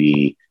authority to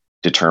be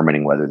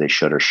determining whether they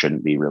should or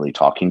shouldn't be really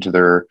talking to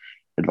their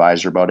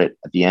advisor about it.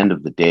 At the end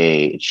of the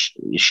day, it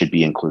should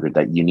be included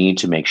that you need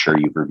to make sure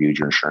you've reviewed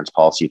your insurance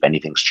policy if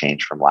anything's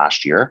changed from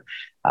last year,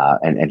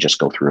 and just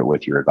go through it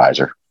with your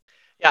advisor.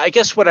 Yeah, I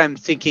guess what I'm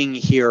thinking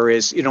here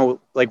is,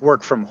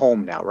 work from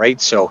home now, right?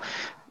 So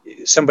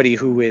somebody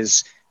who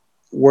is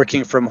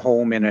working from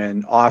home in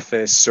an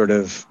office sort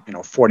of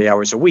 40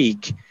 hours a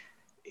week,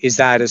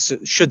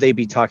 should they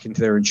be talking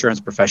to their insurance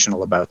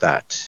professional about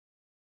that?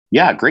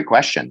 Yeah, great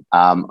question.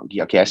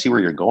 Okay, I see where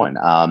you're going.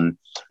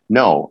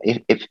 No,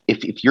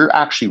 if you're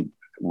actually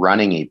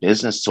running a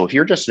business, so if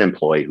you're just an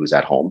employee who's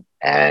at home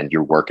and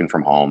you're working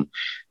from home,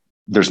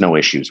 there's no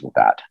issues with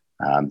that.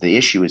 The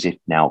issue is if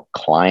now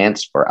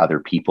clients or other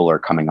people are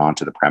coming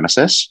onto the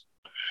premises,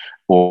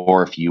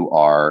 or if you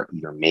are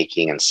either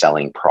making and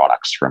selling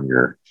products from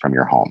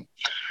your home.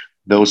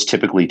 Those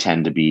typically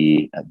tend to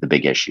be the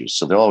big issues.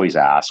 So they'll always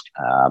ask,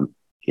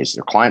 is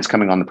there clients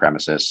coming on the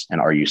premises, and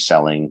are you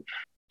selling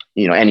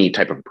any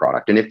type of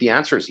product? And if the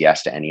answer is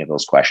yes to any of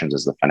those questions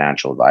as the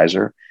financial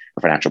advisor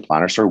or financial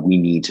planner, so we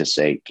need to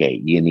say,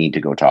 okay, you need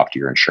to go talk to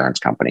your insurance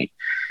company.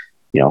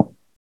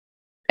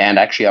 And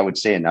actually, I would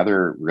say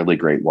another really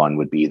great one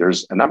would be,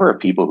 there's a number of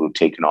people who've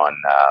taken on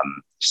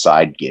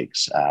side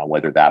gigs,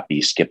 whether that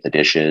be Skip the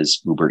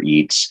Dishes, Uber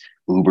Eats,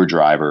 Uber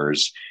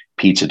drivers,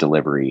 pizza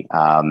delivery.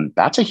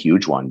 That's a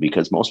huge one,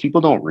 because most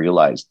people don't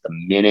realize the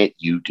minute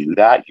you do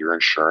that, your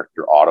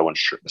auto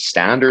insurance, the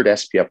standard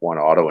SPF 1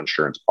 auto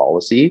insurance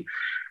policy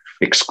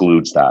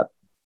excludes that.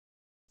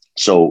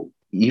 So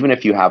even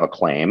if you have a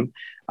claim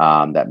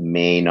that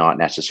may not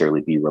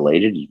necessarily be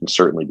related, you can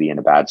certainly be in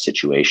a bad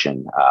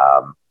situation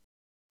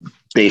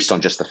based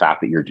on just the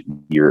fact that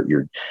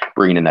you're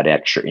bringing in that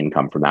extra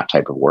income from that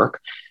type of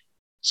work.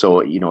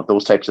 So, if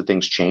those types of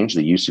things change,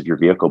 the use of your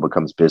vehicle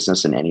becomes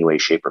business in any way,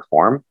 shape, or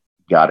form,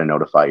 you got to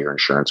notify your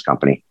insurance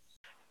company.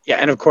 Yeah.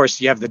 And of course,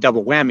 you have the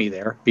double whammy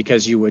there,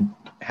 because you would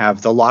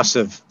have the loss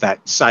of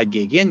that side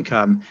gig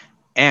income,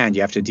 and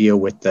you have to deal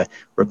with the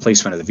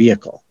replacement of the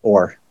vehicle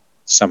or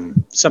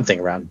something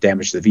around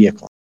damage to the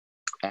vehicle.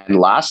 And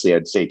lastly,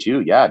 I'd say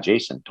too, yeah,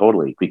 Jason,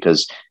 totally.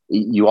 Because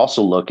you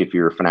also look, if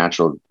you're a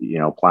financial,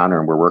 planner,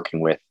 and we're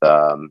working with,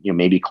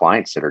 maybe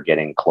clients that are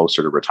getting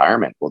closer to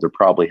retirement, well, they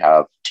probably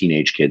have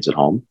teenage kids at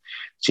home.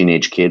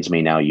 Teenage kids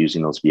may now,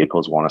 using those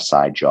vehicles, want a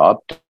side job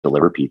to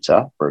deliver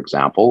pizza, for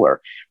example,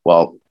 or,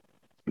 well,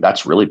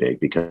 That's really big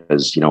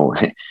because,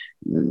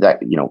 that,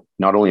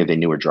 not only are they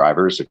newer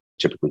drivers, they're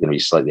typically going to be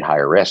slightly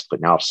higher risk,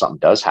 but now if something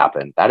does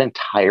happen, that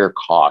entire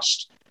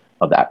cost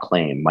of that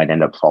claim might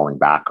end up falling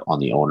back on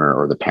the owner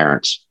or the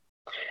parents.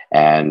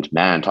 And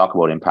man, talk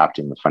about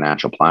impacting the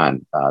financial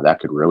plan. That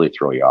could really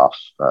throw you off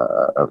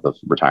of the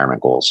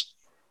retirement goals.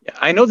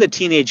 I know the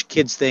teenage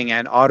kids thing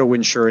and auto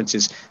insurance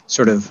is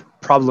sort of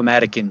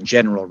problematic in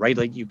general, right?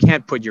 Like you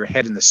can't put your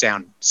head in the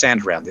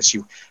sand around this.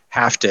 You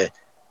have to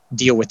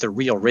deal with the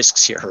real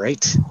risks here,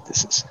 right?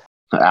 This is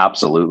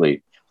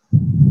absolutely.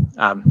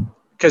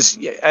 Because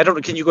I don't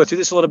know, can you go through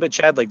this a little bit,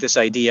 Chad? Like this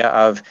idea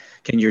of,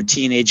 can your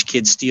teenage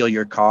kids steal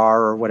your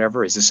car or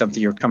whatever? Is this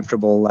something you're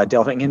comfortable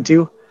delving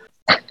into?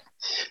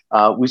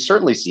 We've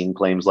certainly seen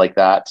claims like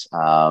that.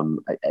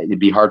 It'd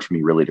be hard for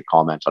me really to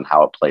comment on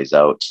how it plays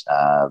out.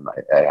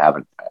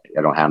 I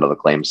don't handle the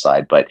claim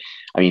side, but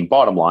I mean,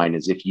 bottom line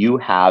is if you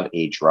have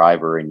a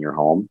driver in your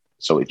home,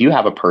 so if you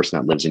have a person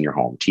that lives in your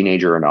home,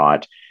 teenager or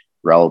not,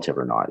 relative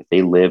or not, if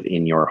they live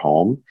in your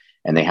home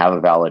and they have a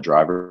valid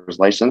driver's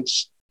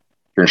license,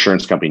 your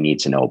insurance company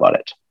needs to know about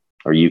it,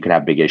 or you could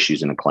have big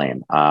issues in a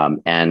claim.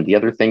 And the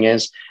other thing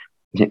is,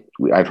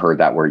 I've heard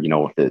that where,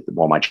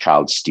 my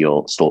child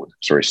stole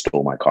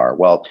my car.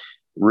 Well,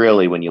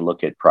 really, when you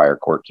look at prior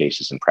court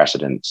cases and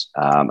precedents,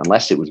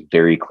 unless it was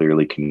very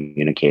clearly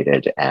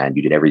communicated and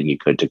you did everything you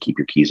could to keep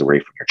your keys away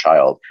from your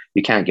child,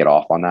 you can't get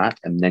off on that.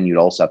 And then you'd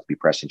also have to be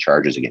pressing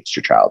charges against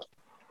your child.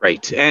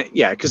 Right. And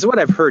because what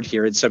I've heard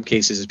here in some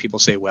cases is people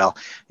say, well,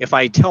 if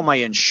I tell my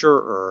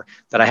insurer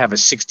that I have a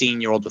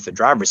 16-year-old with a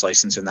driver's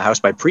license in the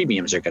house, my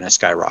premiums are going to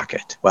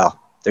skyrocket. Well,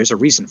 there's a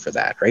reason for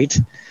that, right?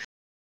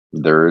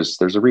 There's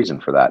a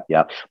reason for that.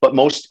 Yeah. But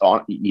most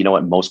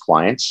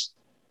clients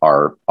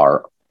are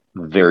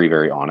very,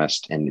 very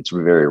honest. And it's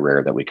very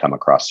rare that we come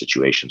across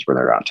situations where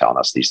they're not telling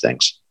us these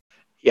things.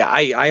 Yeah,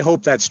 I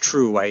hope that's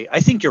true.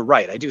 I think you're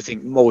right. I do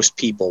think most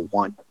people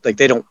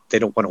they don't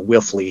want to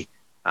willfully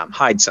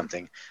hide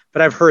something,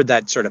 but I've heard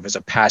that sort of as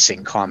a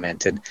passing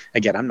comment. And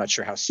again, I'm not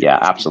sure how serious. Yeah,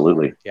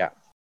 absolutely. Yeah.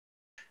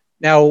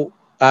 Now,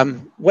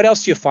 what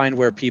else do you find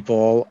where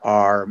people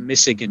are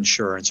missing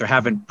insurance or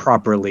haven't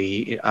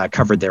properly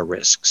covered their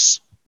risks?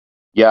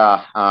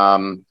 Yeah,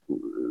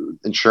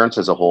 insurance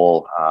as a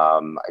whole,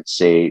 I'd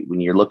say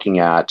when you're looking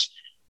at,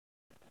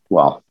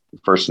 well,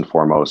 first and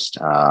foremost,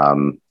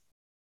 on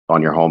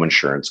your home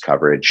insurance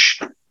coverage,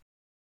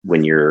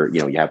 when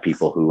you have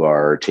people who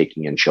are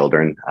taking in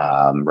children,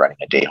 running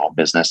a day home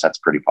business, that's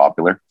pretty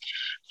popular.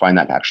 Find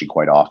that actually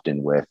quite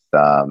often with,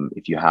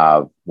 if you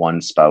have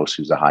one spouse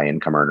who's a high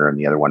income earner and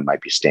the other one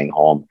might be staying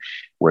home,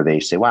 where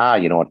they say, wow,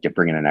 you know what,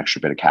 bring in an extra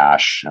bit of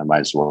cash. I might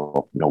as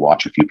well,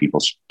 watch a few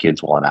people's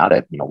kids while I'm at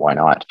it. Why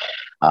not?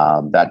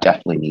 That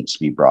definitely needs to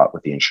be brought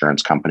with the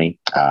insurance company.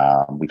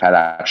 We've had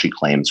actually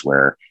claims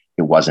where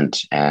it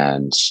wasn't.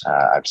 And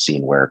I've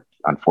seen where,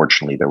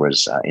 unfortunately, there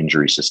was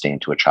injury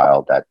sustained to a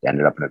child that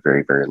ended up in a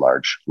very, very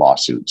large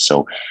lawsuit.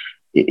 So,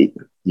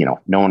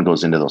 no one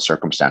goes into those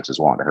circumstances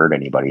wanting to hurt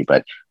anybody,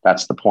 but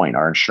that's the point.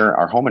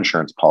 Our home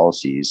insurance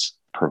policies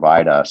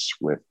provide us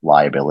with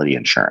liability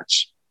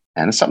insurance.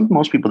 And it's something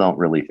most people don't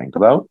really think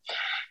about.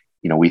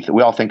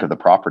 We all think of the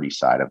property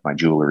side of my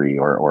jewelry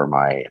or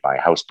my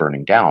house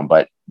burning down,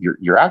 but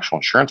your actual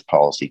insurance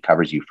policy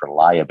covers you for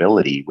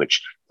liability, which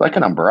is like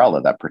an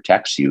umbrella that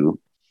protects you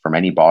from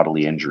any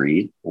bodily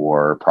injury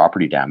or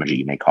property damage that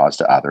you may cause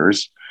to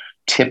others,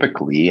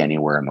 typically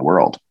anywhere in the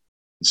world.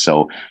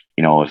 So,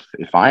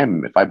 if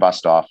I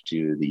bust off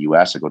to the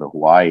US, I go to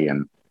Hawaii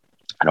and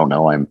I don't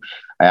know, I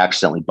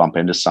accidentally bump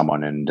into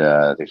someone and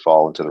they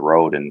fall into the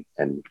road and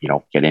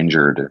get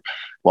injured.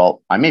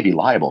 Well, I may be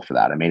liable for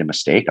that. I made a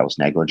mistake. I was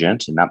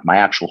negligent, and that my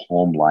actual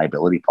home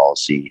liability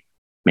policy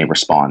may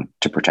respond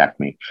to protect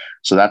me.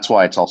 So that's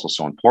why it's also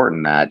so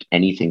important that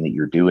anything that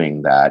you're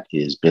doing that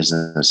is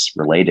business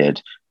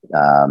related,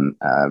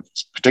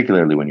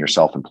 particularly when you're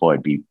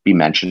self-employed, be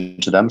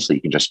mentioned to them so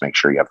you can just make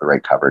sure you have the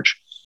right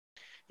coverage.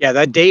 Yeah,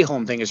 that day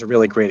home thing is a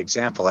really great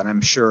example. And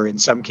I'm sure in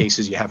some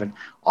cases you have an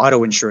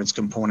auto insurance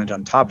component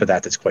on top of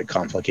that that's quite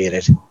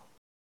complicated.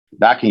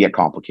 That can get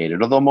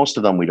complicated, although most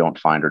of them we don't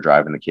find are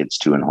driving the kids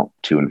to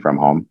and from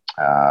home.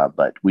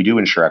 But we do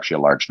insure actually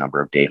a large number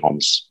of day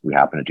homes. We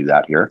happen to do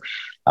that here.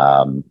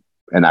 And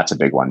that's a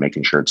big one,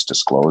 making sure it's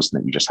disclosed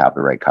and that you just have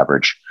the right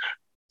coverage.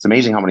 It's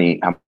amazing how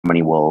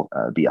many will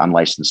be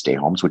unlicensed day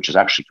homes, which is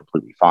actually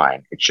completely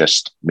fine. It's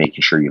just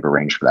making sure you've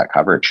arranged for that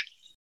coverage.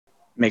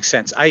 Makes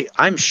sense.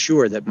 I'm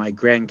sure that my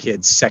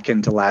grandkids'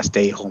 second to last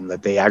day home,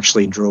 that they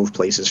actually drove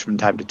places from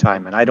time to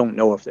time. And I don't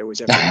know if there was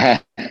ever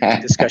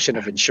a discussion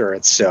of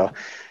insurance. So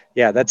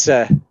yeah, that's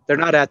they're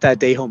not at that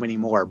day home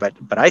anymore, but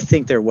I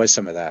think there was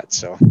some of that.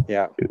 So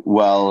yeah.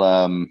 Well,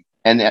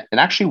 and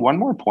actually one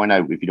more point,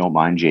 if you don't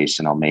mind,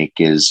 Jason, I'll make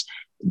is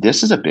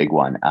this is a big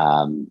one.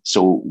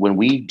 So when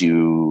we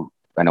do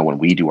I know when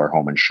we do our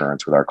home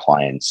insurance with our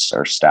clients,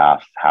 our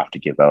staff have to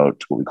give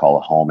out what we call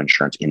a home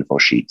insurance info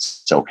sheet.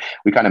 So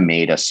we kind of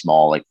made a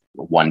small, like,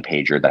 one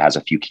pager that has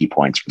a few key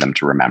points for them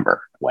to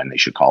remember when they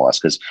should call us,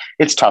 because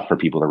it's tough for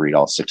people to read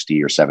all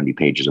 60 or 70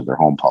 pages of their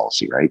home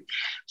policy, right?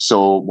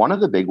 So one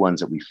of the big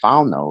ones that we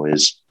found, though,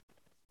 is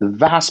the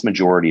vast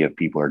majority of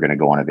people are going to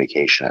go on a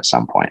vacation at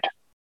some point.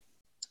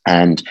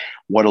 And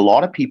what a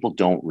lot of people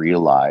don't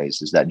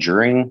realize is that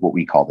during what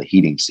we call the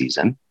heating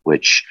season,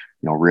 which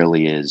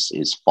really is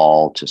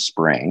fall to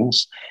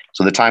springs,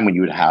 so the time when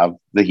you would have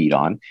the heat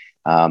on,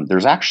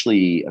 there's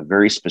actually a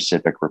very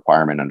specific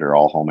requirement under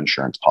all home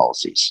insurance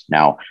policies.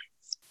 Now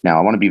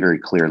I want to be very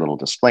clear, little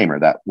disclaimer,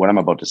 that what I'm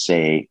about to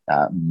say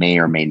may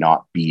or may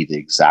not be the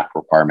exact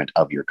requirement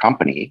of your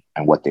company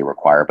and what they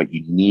require, but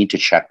you need to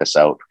check this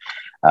out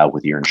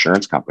with your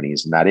insurance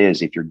companies. And that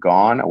is, if you're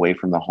gone away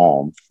from the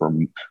home for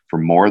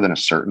more than a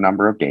certain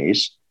number of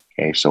days.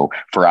 Okay. So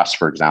for us,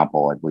 for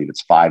example, I believe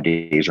it's 5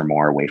 days or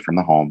more away from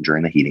the home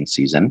during the heating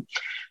season,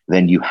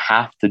 then you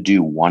have to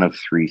do one of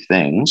three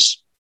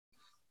things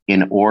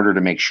in order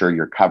to make sure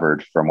you're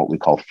covered from what we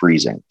call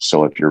freezing.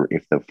 So if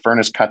the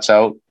furnace cuts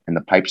out and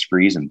the pipes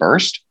freeze and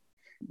burst,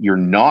 you're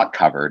not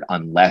covered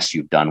unless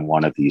you've done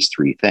one of these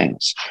three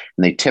things.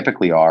 And they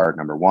typically are,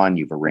 number one,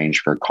 you've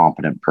arranged for a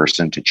competent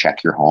person to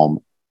check your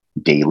home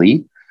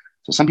daily.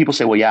 So some people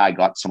say, well, yeah, I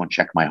got someone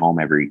check my home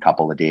every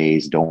couple of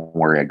days. Don't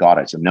worry, I got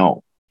it. So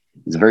no,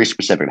 it's very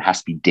specific. It has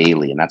to be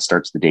daily, and that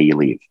starts the day you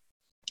leave.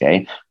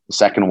 Okay. The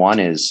second one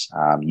is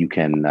you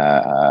can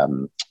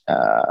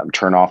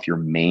turn off your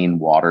main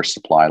water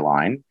supply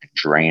line and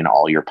drain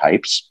all your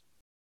pipes.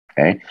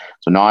 Okay.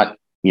 So not,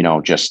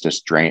 just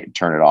turn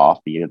it off,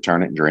 but you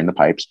turn it and drain the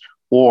pipes.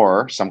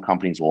 Or some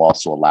companies will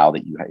also allow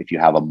that if you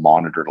have a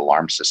monitored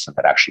alarm system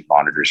that actually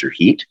monitors your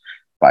heat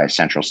by a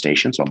central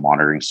station, so a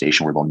monitoring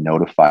station where they'll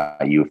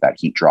notify you if that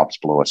heat drops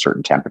below a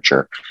certain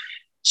temperature.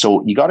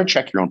 So you got to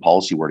check your own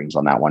policy wordings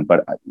on that one.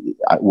 But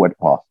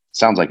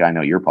sounds like I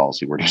know your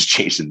policy wordings,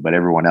 Jason, but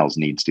everyone else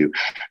needs to,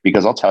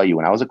 because I'll tell you,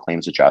 when I was a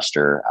claims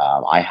adjuster,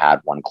 I had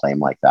one claim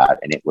like that,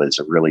 and it was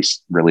a really,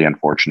 really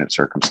unfortunate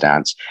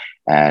circumstance.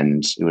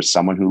 And it was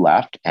someone who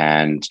left,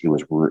 and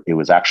it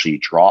was actually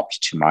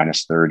dropped to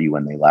 -30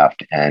 when they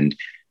left. And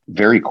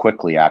very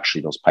quickly,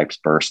 actually, those pipes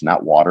burst, and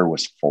that water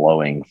was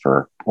flowing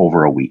for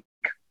over a week.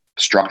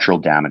 Structural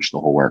damage, the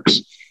whole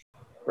works.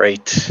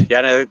 Right.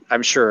 Yeah, no,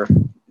 I'm sure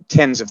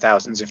tens of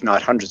thousands, if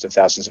not hundreds of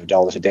thousands of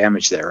dollars of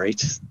damage there,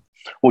 right?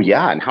 Well,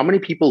 yeah. And how many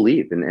people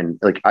leave? And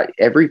like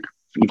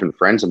even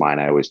friends of mine,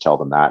 I always tell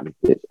them that.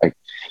 I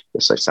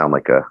guess I sound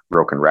like a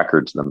broken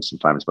record to them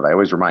sometimes, but I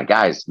always remind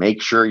guys,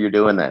 make sure you're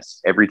doing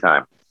this every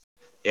time.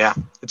 Yeah,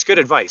 it's good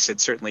advice. It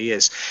certainly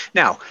is.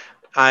 Now,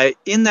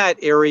 in that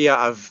area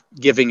of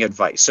giving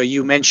advice, so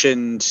you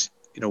mentioned,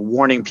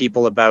 warning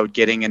people about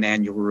getting an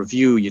annual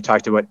review. You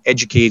talked about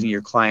educating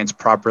your clients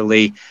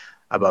properly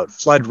about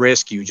flood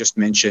risk. You just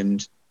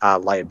mentioned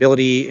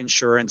liability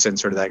insurance and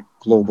sort of that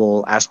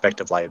global aspect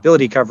of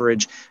liability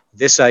coverage.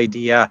 This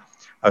idea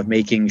of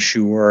making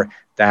sure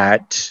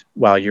that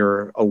while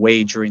you're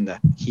away during the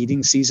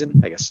heating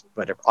season, I guess,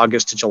 whatever,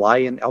 August to July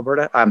in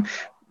Alberta,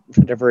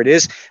 whatever it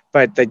is,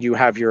 but that you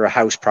have your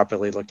house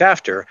properly looked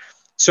after.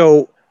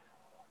 So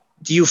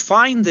do you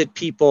find that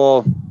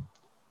people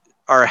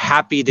are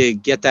happy to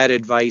get that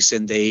advice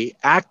and they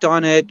act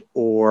on it?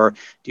 Or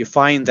do you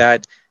find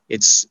that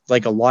it's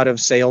like a lot of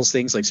sales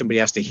things, like somebody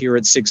has to hear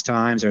it 6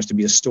 times, there has to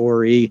be a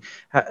story?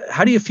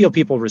 How do you feel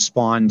people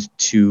respond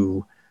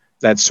to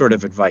that sort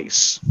of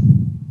advice?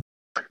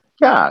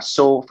 Yeah.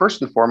 So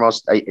first and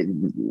foremost,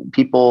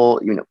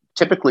 people,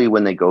 typically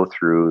when they go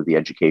through the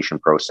education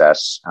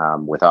process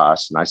with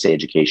us, and I say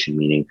education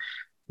meaning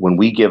when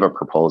we give a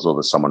proposal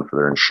to someone for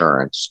their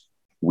insurance,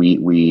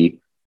 we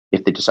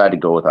if they decide to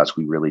go with us,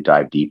 we really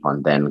dive deep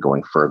on then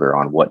going further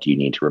on what do you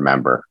need to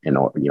remember,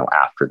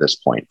 after this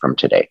point from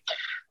today.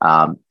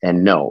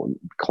 And no,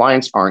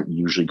 clients aren't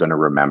usually going to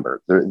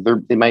remember.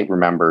 They might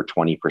remember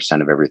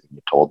 20% of everything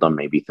you told them,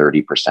 maybe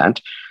 30%.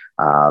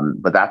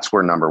 But that's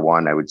where, number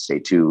one, I would say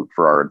too,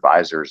 for our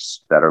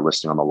advisors that are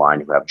listening on the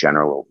line who have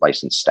general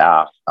licensed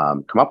staff,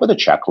 come up with a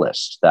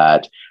checklist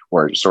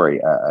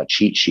a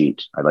cheat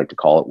sheet, I'd like to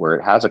call it, where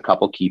it has a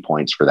couple key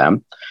points for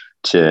them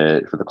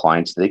for the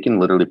clients. They can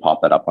literally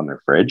pop that up on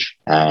their fridge.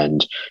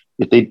 And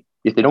if they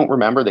don't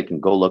remember, they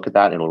can go look at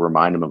that. It'll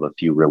remind them of a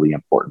few really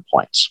important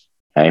points.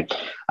 Okay.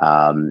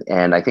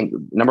 And I think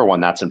number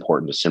one, that's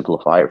important to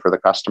simplify it for the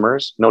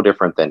customers. No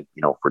different than,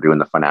 if we're doing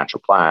the financial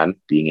plan,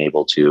 being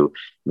able to,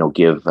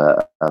 give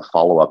a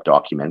follow-up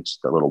document,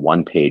 the little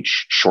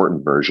 1-page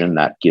shortened version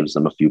that gives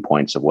them a few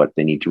points of what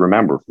they need to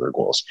remember for their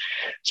goals.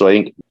 So I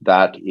think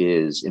that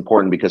is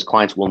important because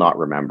clients will not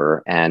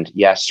remember. And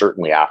yes,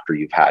 certainly after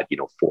you've had,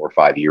 4 or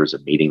 5 years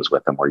of meetings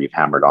with them where you've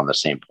hammered on the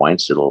same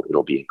points,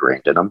 it'll be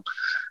ingrained in them,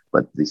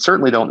 but they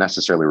certainly don't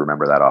necessarily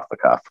remember that off the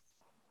cuff.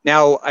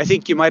 Now, I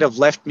think you might have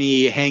left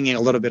me hanging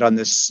a little bit on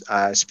this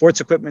sports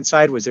equipment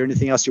side. Was there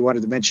anything else you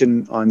wanted to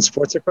mention on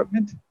sports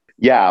equipment?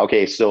 Yeah.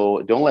 Okay.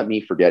 So don't let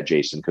me forget,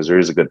 Jason, because there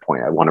is a good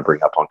point I want to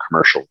bring up on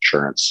commercial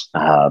insurance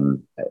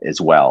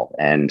as well.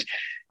 And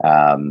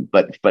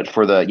but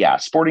for the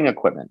sporting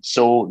equipment,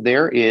 so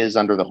there is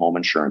under the home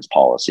insurance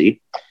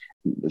policy,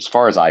 as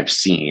far as I've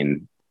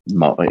seen,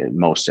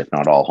 most, if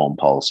not all, home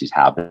policies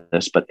have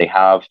this, but they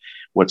have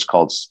what's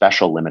called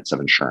special limits of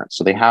insurance.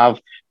 So they have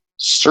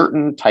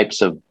certain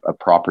types of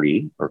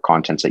property or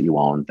contents that you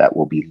own that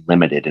will be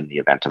limited in the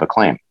event of a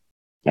claim.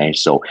 Okay,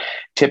 so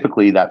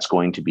typically that's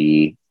going to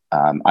be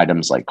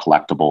items like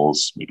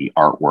collectibles, maybe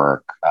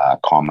artwork,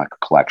 comic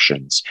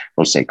collections,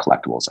 those say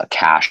collectibles,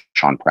 cash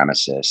on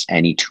premises,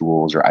 any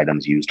tools or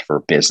items used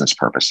for business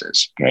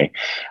purposes. Okay.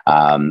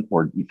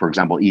 Or for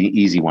example,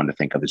 easy one to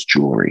think of is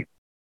jewelry.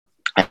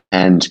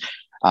 And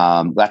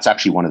that's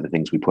actually one of the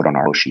things we put on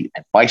our sheet,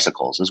 and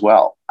bicycles as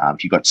well.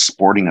 If you've got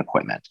sporting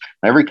equipment,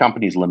 every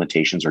company's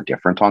limitations are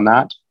different on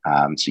that.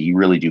 So you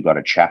really do got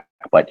to check.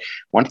 But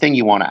one thing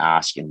you want to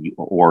ask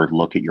or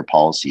look at your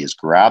policy is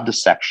grab the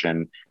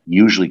section,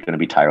 usually going to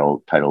be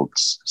titled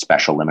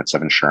special limits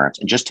of insurance,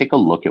 and just take a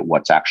look at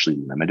what's actually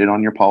limited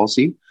on your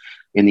policy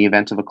in the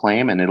event of a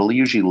claim. And it'll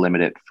usually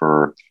limit it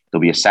there'll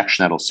be a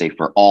section that'll say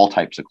for all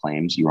types of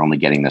claims, you're only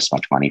getting this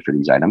much money for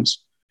these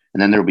items.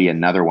 And then there'll be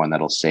another one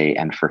that'll say,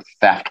 and for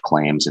theft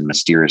claims and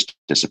mysterious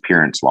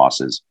disappearance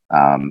losses,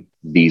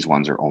 these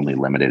ones are only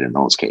limited in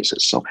those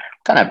cases. So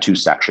kind of have two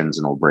sections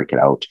and we'll break it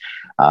out.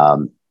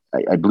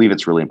 I believe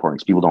it's really important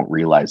because people don't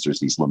realize there's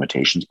these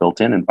limitations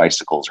built in, and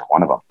bicycles are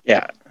one of them.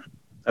 Yeah,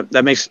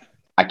 that makes...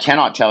 I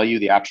cannot tell you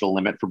the actual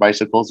limit for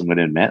bicycles. I'm going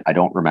to admit I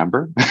don't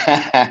remember.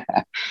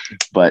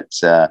 But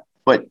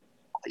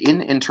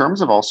in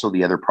terms of also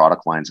the other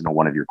product lines, I know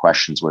one of your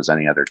questions was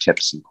any other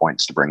tips and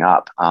points to bring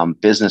up.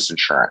 Business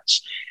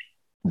insurance.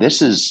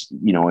 This is,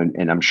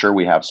 and I'm sure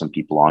we have some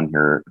people on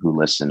here who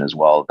listen as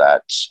well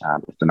that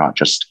if they're not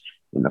just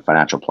in the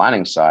financial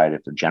planning side,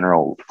 if they're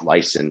general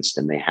licensed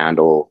and they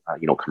handle,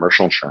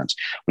 commercial insurance,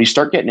 when you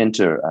start getting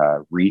into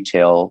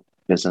retail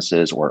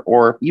businesses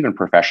or even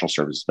professional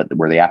services, but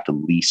where they have to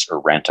lease or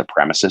rent a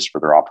premises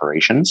for their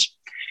operations,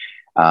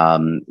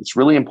 it's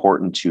really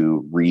important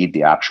to read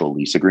the actual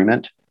lease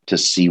agreement to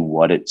see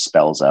what it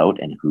spells out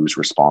and who's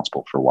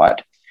responsible for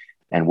what.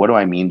 And what do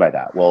I mean by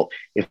that? Well,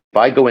 if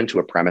I go into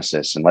a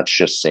premises, and let's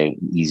just say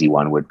an easy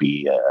one would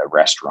be a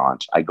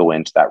restaurant. I go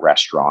into that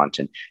restaurant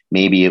and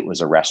maybe it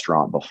was a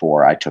restaurant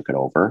before I took it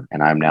over,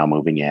 and I'm now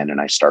moving in and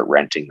I start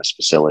renting this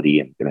facility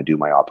and going to do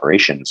my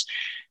operations.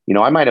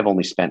 I might have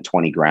only spent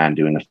 20 grand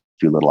doing a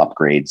few little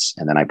upgrades,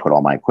 and then I put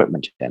all my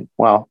equipment in.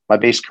 Well, my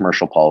base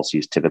commercial policy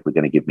is typically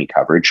going to give me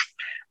coverage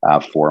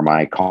for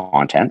my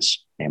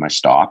contents and my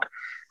stock.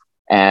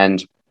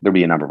 And there'll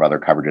be a number of other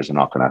coverages I'm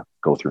not going to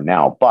go through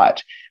now.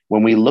 But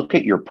when we look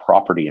at your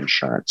property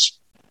insurance,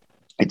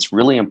 it's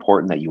really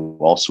important that you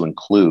also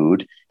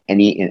include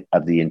any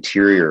of the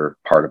interior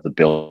part of the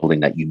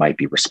building that you might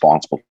be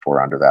responsible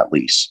for under that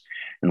lease.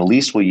 And the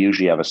lease will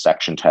usually have a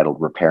section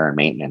titled repair and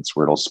maintenance,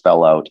 where it'll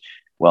spell out,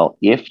 well,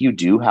 if you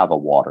do have a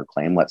water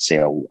claim, let's say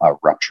a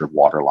ruptured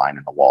water line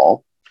in the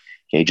wall,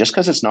 okay, just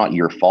because it's not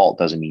your fault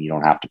doesn't mean you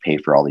don't have to pay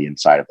for all the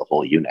inside of the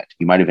whole unit.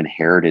 You might have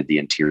inherited the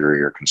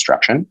interior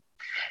construction.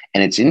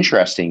 And it's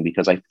interesting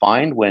because I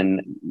find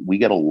when we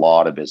get a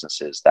lot of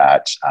businesses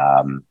that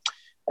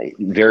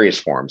various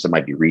forms, it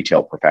might be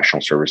retail,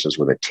 professional services,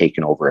 where they've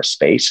taken over a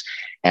space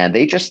and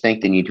they just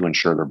think they need to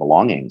insure their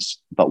belongings.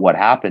 But what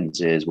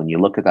happens is when you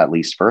look at that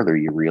lease further,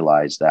 you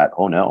realize that,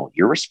 oh no,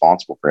 you're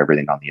responsible for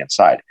everything on the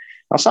inside.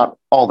 Now, it's not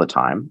all the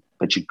time,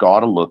 but you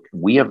got to look.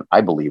 I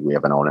believe we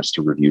have an onus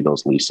to review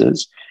those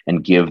leases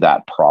and give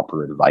that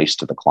proper advice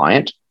to the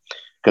client.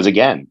 Because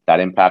again, that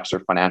impacts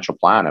their financial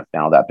plan if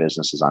now that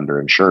business is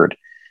underinsured.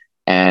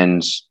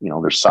 And,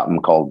 there's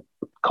something called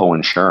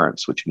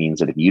co-insurance, which means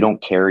that if you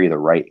don't carry the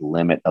right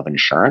limit of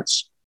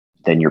insurance,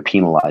 then you're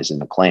penalizing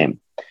the claim.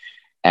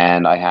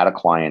 And I had a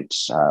client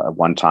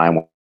one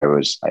time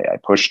where I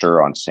pushed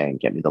her on saying,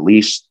 get me the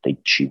lease.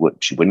 She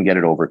wouldn't get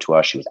it over to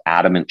us. She was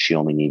adamant she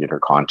only needed her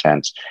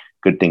contents.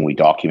 Good thing we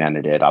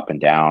documented it up and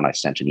down. I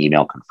sent an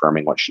email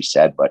confirming what she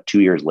said, but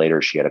 2 years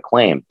later, she had a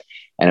claim.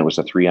 And it was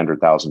a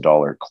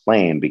 $300,000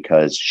 claim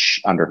because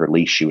under her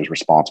lease, she was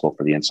responsible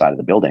for the inside of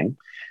the building.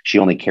 She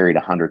only carried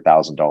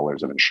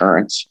 $100,000 of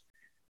insurance,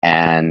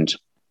 and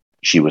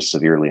she was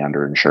severely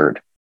underinsured.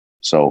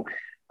 So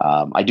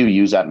I do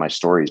use that in my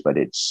stories, but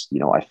it's,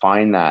 I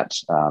find that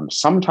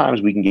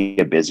sometimes we can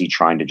get busy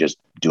trying to just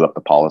do up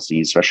the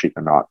policies, especially if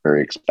they're not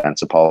very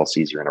expensive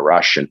policies. You're in a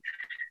rush, and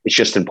it's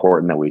just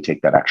important that we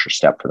take that extra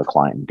step for the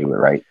client and do it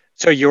right.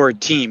 So your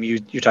team, you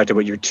talked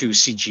about your two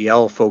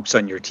CGL folks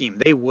on your team.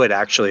 They would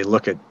actually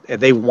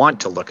they want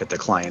to look at the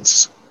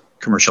client's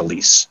commercial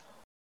lease.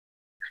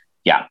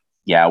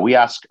 Yeah. We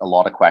ask a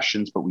lot of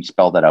questions, but we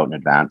spell that out in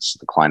advance.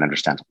 The client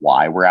understands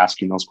why we're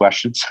asking those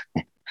questions.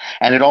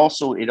 And it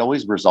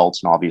always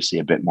results in obviously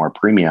a bit more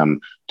premium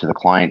to the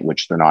client,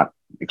 which they're not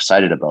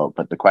excited about.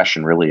 But the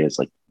question really is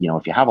like,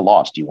 if you have a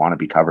loss, do you want to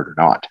be covered or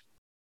not?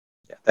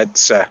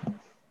 Yeah,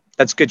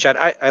 that's good, Chad.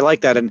 I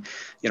like that. And,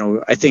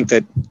 I think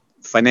that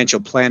financial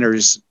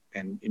planners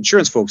and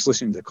insurance folks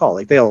listening to the call,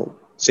 like they'll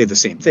say the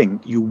same thing.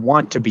 You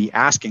want to be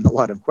asking a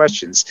lot of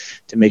questions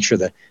to make sure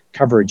the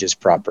coverage is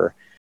proper.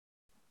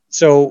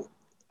 So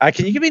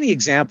can you give me any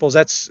examples?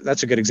 That's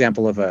a good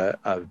example of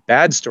a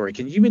bad story.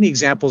 Can you give me any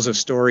examples of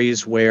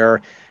stories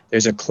where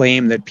there's a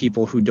claim that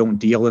people who don't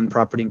deal in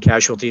property and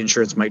casualty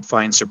insurance might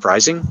find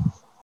surprising?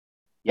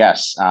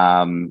 Yes.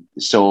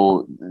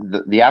 So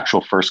the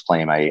actual first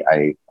claim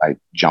I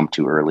jumped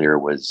to earlier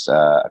was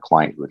a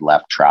client who had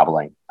left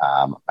traveling.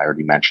 I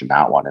already mentioned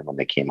that one. And when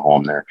they came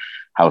home, their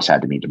house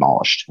had to be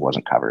demolished. It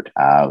wasn't covered.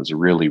 It was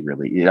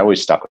it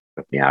always stuck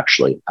with me,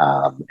 actually.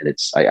 And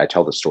I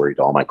tell the story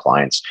to all my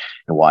clients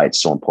and why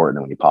it's so important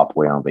that when you pop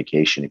away on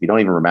vacation, if you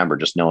don't even remember,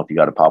 just know if you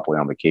got to pop away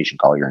on vacation,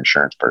 call your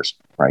insurance person,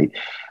 right?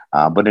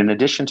 But in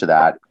addition to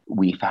that,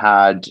 we've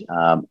had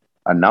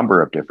a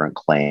number of different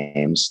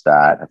claims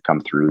that have come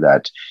through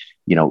that,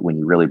 when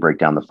you really break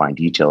down the fine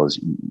details,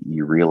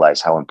 you realize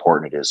how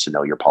important it is to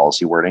know your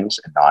policy wordings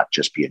and not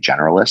just be a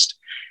generalist.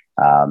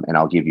 And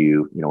I'll give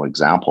you, an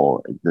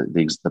example.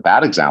 The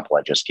bad example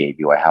I just gave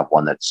you, I have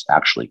one that's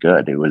actually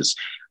good. It was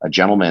a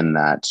gentleman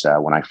that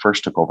when I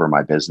first took over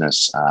my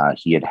business,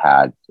 he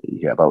had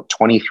about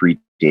 23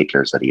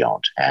 daycares that he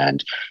owned.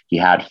 And he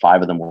had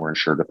 5 of them were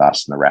insured with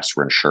us and the rest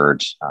were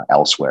insured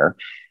elsewhere.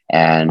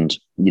 And,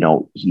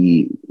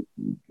 he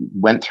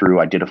went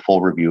through, I did a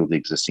full review of the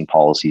existing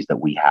policies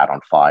that we had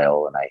on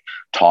file, and I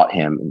taught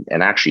him,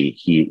 and actually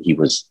he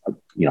was,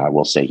 I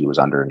will say he was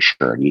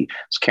underinsured. He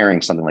was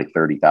carrying something like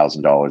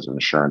 $30,000 of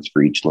insurance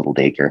for each little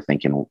daycare,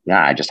 thinking,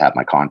 yeah, I just have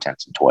my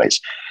contents and toys.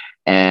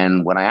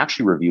 And when I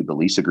actually reviewed the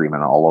lease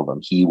agreement on all of them,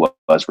 he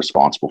was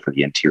responsible for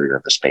the interior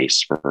of the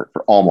space for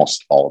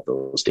almost all of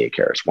those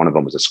daycares. One of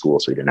them was a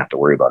school, so he didn't have to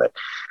worry about it.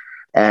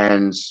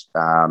 And,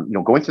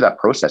 going through that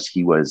process,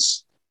 he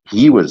was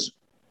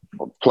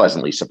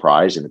pleasantly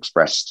surprised and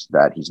expressed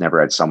that he's never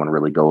had someone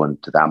really go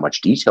into that much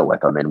detail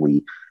with him. And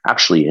we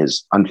actually,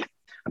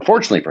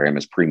 unfortunately for him,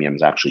 his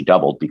premiums actually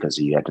doubled because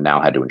he had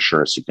to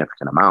insure a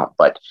significant amount.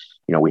 But,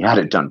 we had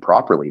it done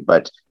properly.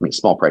 But I mean,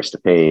 small price to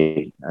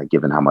pay,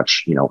 given how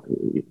much,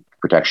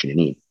 protection you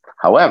need.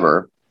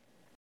 However,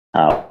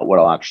 what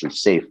I'll actually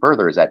say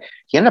further is that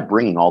he ended up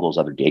bringing all those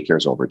other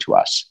daycares over to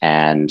us.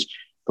 And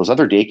those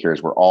other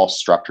daycares were all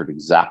structured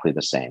exactly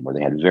the same, where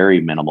they had very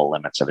minimal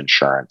limits of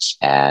insurance.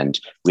 And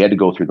we had to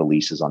go through the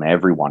leases on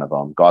every one of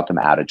them, got them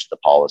added to the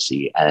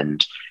policy.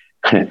 And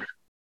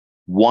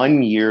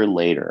 1 year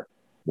later,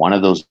 one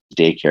of those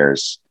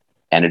daycares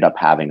ended up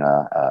having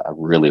a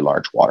really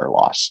large water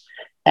loss.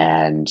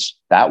 And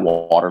that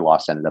water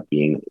loss ended up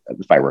being,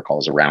 if I recall,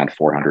 is around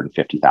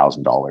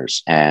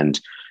 $450,000. And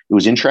it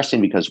was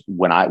interesting because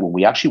when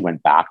we actually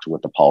went back to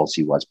what the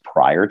policy was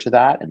prior to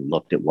that and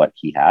looked at what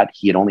he had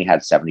only had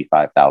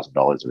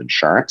 $75,000 of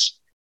insurance,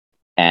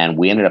 and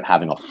we ended up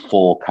having a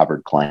full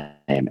covered claim.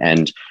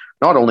 And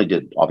not only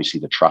did obviously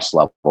the trust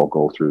level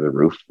go through the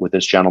roof with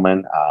this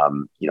gentleman,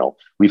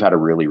 we've had a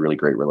really, really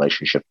great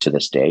relationship to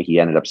this day. He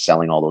ended up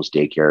selling all those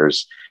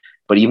daycares,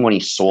 but even when he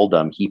sold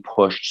them, he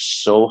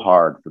pushed so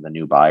hard for the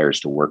new buyers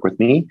to work with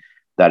me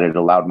that it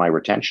allowed my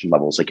retention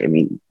levels. Like, I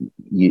mean,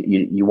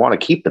 you want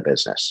to keep the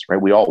business,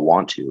 right? We all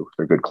want to.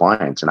 They're good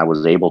clients. And I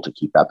was able to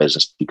keep that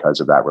business because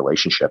of that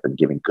relationship and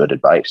giving good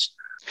advice.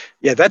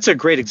 Yeah, that's a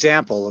great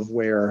example of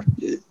where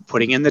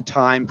putting in the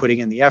time, putting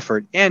in the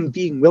effort, and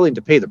being willing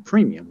to pay the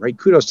premium, right?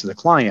 Kudos to the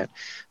client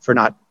for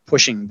not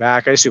pushing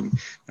back. I assume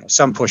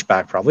some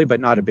pushback probably, but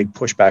not a big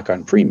pushback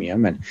on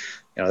premium. And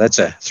that's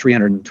a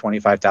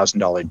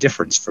 $325,000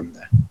 difference from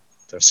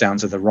the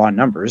sounds of the raw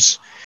numbers.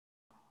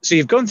 So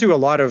you've gone through a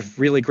lot of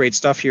really great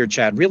stuff here,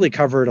 Chad, really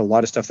covered a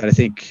lot of stuff that I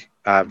think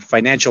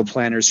financial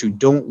planners who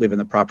don't live in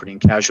the property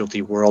and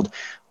casualty world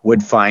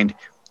would find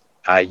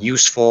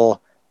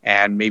useful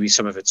and maybe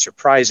some of it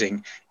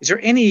surprising. Is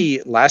there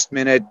any last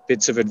minute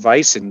bits of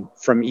advice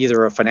from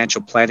either a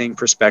financial planning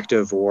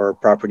perspective or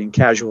property and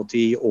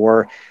casualty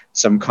or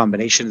some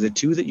combination of the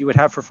two that you would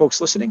have for folks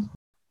listening?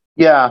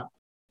 Yeah.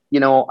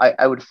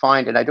 I would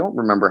find, and I don't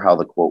remember how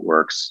the quote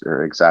works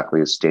or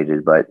exactly as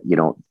stated, but,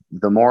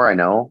 the more I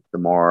know, the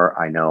more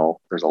I know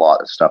there's a lot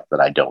of stuff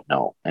that I don't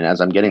know. And as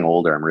I'm getting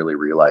older, I'm really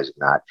realizing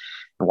that.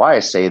 And why I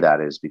say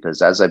that is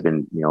because as I've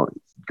been,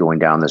 going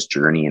down this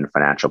journey in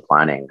financial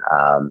planning,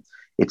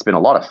 it's been a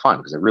lot of fun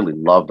because I really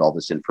loved all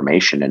this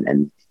information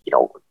and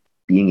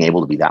being able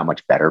to be that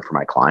much better for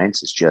my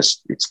clients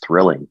it's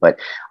thrilling. But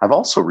I've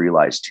also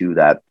realized too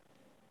that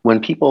when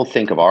people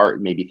think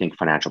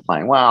financial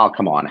planning, well,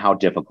 come on, how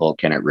difficult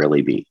can it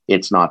really be?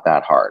 It's not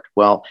that hard.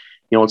 Well,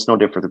 it's no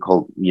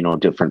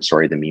different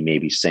story than me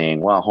maybe saying,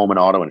 well, home and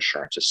auto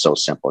insurance is so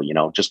simple,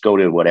 just go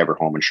to whatever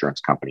home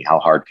insurance company. How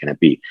hard can it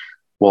be?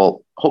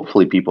 Well,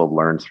 hopefully people have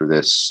learned through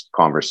this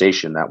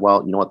conversation that,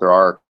 well, there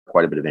are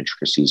quite a bit of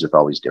intricacies with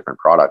all these different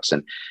products.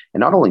 And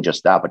not only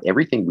just that, but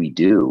everything we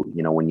do,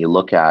 when you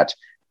look at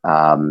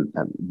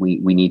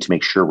we need to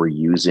make sure we're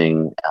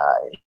using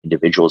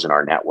individuals in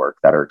our network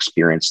that are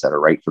experienced, that are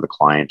right for the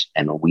client,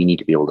 and we need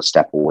to be able to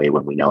step away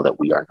when we know that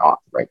we are not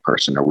the right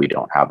person or we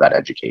don't have that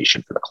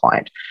education for the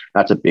client.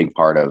 That's a big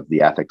part of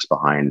the ethics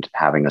behind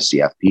having a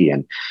CFP,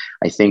 and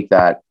I think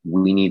that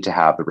we need to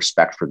have the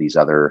respect for these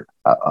other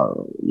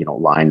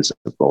lines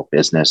of both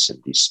business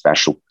and these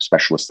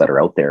specialists that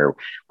are out there,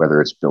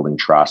 whether it's building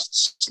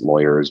trusts,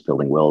 lawyers,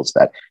 building wills,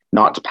 that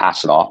not to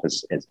pass it off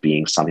as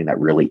being something that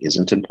really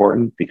isn't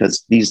important,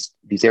 because these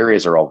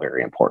areas are all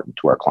very important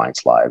to our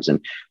clients' lives.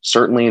 And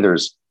certainly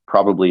there's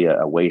probably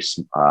a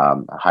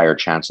higher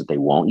chance that they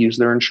won't use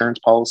their insurance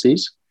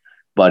policies.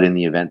 But in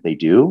the event they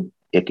do,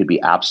 it could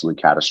be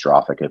absolutely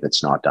catastrophic if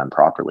it's not done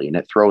properly. And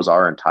it throws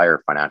our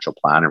entire financial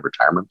plan and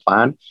retirement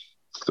plan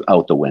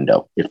out the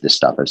window if this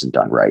stuff isn't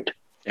done right.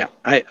 Yeah.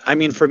 I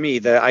mean, for me,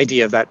 the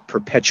idea of that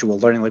perpetual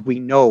learning, like we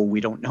know we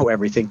don't know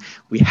everything.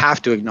 We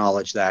have to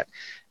acknowledge that.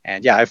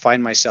 And yeah, I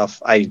find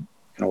myself, I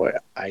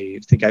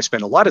think I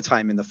spend a lot of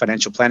time in the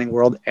financial planning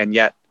world, and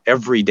yet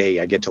every day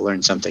I get to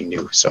learn something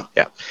new. So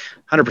yeah,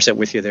 100%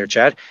 with you there,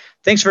 Chad.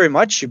 Thanks very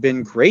much. You've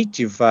been great.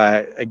 You've,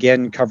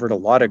 again, covered a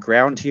lot of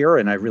ground here,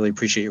 and I really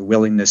appreciate your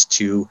willingness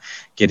to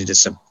get into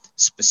some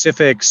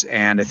specifics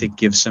and I think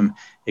give some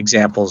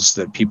examples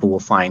that people will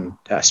find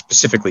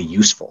specifically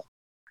useful.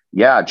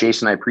 Yeah,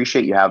 Jason, I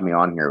appreciate you having me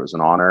on here. It was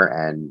an honor,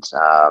 and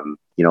a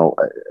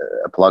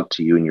plug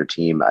to you and your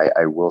team.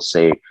 I will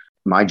say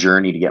my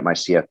journey to get my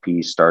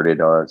CFP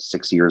started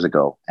 6 years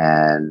ago,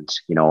 and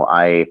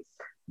I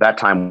that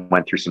time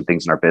went through some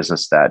things in our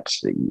business that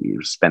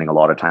spending a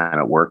lot of time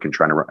at work and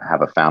trying to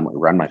have a family,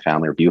 run my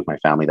family, or be with my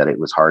family, that it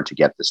was hard to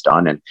get this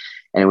done. And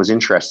it was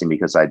interesting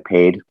because I'd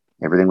paid,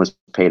 everything was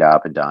paid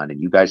up and done, and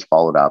you guys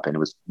followed up, and it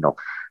was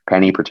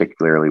Penny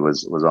particularly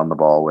was on the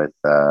ball with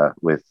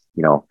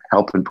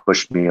helping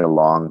push me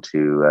along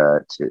to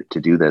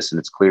do this. And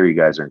it's clear you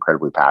guys are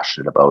incredibly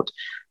passionate about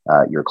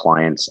your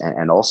clients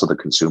and also the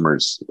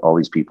consumers, all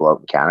these people out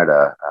in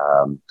Canada,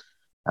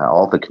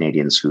 all the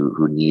Canadians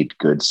who need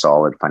good,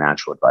 solid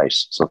financial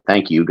advice. So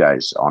thank you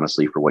guys,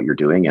 honestly, for what you're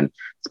doing. And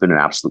it's been an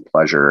absolute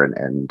pleasure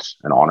and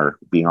an honor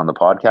being on the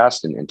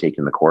podcast and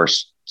taking the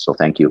course. So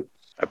thank you.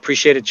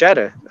 Appreciate it,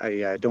 Chad.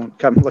 I don't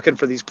come looking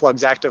for these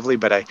plugs actively,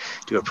 but I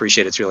do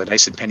appreciate it. It's really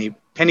nice. And Penny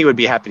would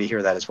be happy to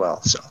hear that as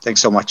well. So thanks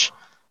so much.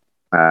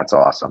 That's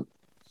awesome.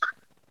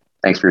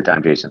 Thanks for your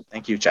time, Jason.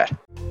 Thank you, Chad.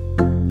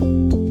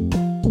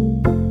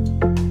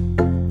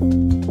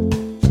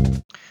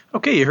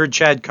 Okay, you heard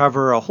Chad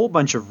cover a whole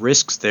bunch of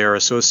risks there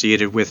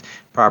associated with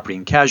property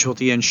and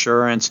casualty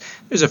insurance.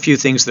 There's a few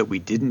things that we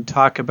didn't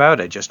talk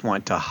about. I just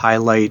want to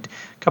highlight a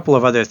couple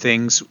of other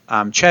things.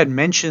 Chad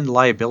mentioned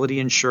liability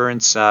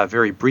insurance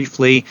very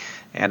briefly,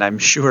 and I'm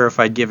sure if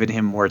I'd given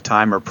him more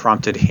time or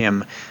prompted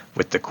him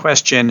with the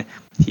question,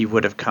 he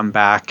would have come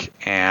back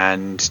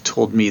and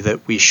told me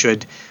that we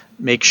should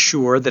make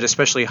sure that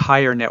especially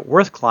higher net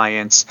worth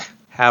clients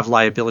have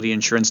liability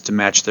insurance to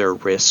match their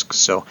risk.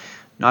 So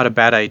not a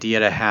bad idea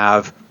to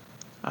have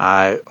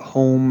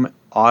home,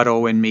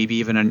 auto, and maybe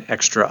even an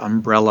extra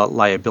umbrella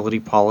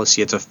liability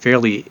policy. It's a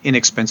fairly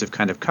inexpensive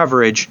kind of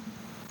coverage,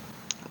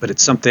 but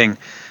it's something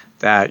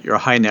that your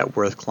high net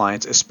worth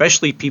clients,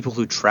 especially people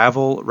who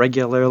travel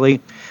regularly,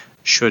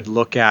 should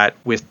look at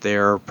with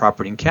their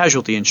property and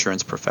casualty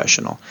insurance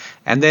professional.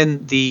 And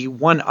then the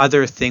one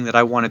other thing that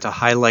I wanted to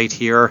highlight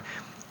here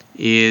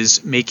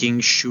is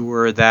making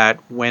sure that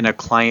when a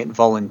client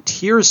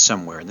volunteers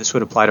somewhere, and this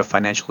would apply to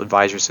financial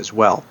advisors as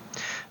well,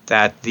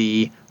 that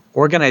the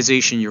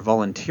organization you're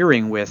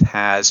volunteering with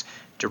has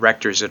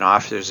directors and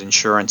officers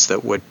insurance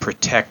that would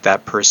protect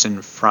that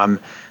person from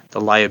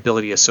the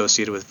liability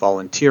associated with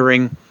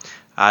volunteering.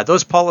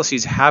 Those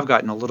policies have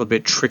gotten a little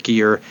bit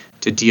trickier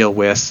to deal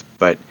with,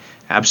 but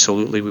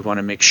absolutely we want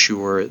to make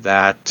sure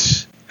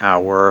that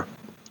our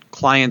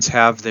clients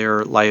have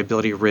their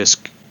liability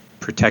risk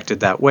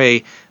protected that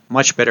way.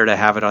 Much better to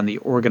have it on the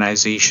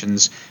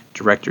organization's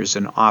directors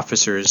and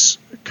officers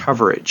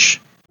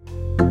coverage.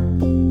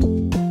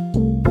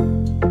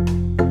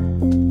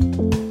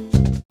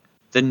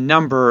 The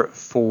number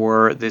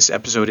for this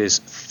episode is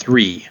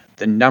 3.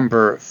 The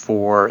number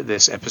for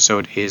this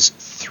episode is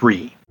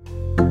 3.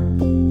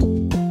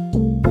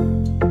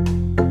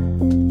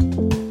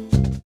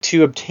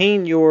 To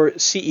obtain your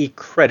CE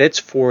credits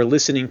for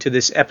listening to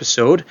this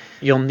episode,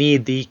 you'll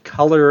need the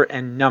color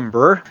and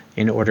number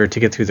in order to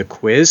get through the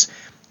quiz.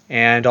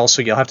 And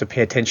also you'll have to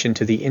pay attention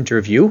to the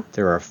interview.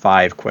 There are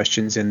 5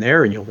 questions in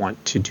there, and you'll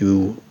want to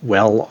do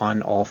well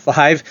on all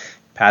 5.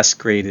 Pass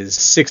grade is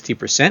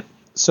 60%.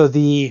 So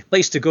the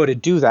place to go to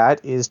do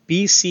that is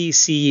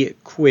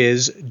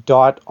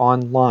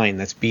bccquiz.online.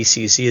 That's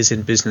BCC as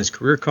in Business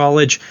Career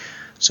College.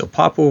 So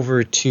pop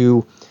over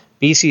to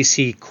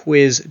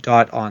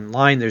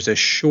bccquiz.online. There's a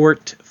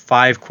short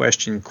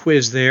 5-question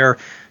quiz there.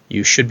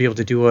 You should be able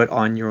to do it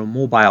on your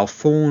mobile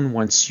phone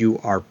once you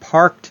are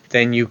parked.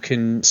 Then you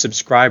can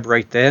subscribe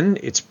right then.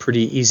 It's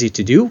pretty easy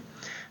to do.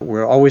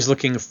 We're always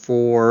looking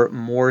for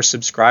more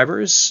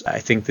subscribers. I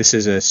think this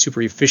is a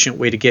super efficient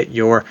way to get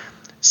your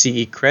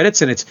CE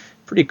credits, and it's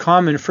pretty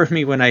common for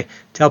me when I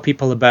tell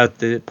people about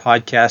the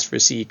podcast for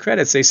CE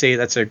credits. They say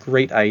that's a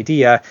great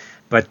idea,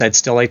 but I'd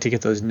still like to get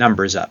those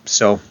numbers up.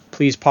 So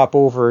please pop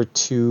over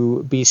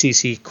to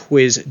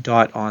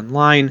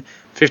bccquiz.online.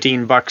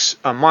 $15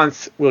 a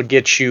month will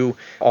get you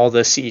all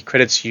the CE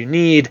credits you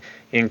need,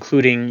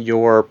 including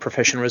your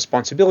professional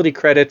responsibility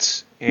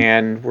credits.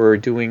 And we're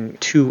doing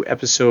 2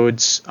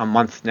 episodes a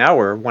month now,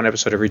 or 1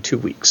 episode every 2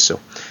 weeks. So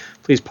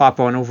please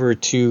pop on over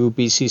to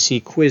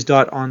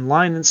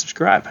bccquiz.online and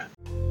subscribe.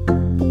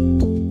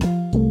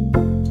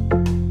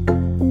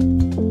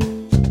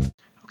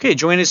 Okay,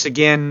 join us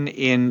again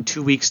in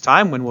 2 weeks'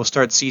 time when we'll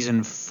start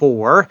season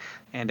 4.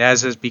 And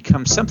as has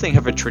become something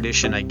of a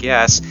tradition, I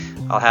guess,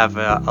 I'll have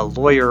a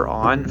lawyer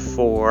on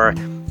for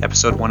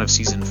episode 1 of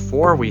season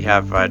 4. We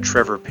have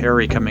Trevor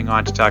Perry coming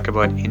on to talk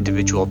about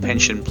individual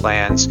pension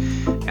plans.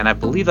 And I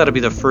believe that'll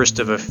be the first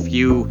of a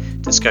few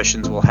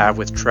discussions we'll have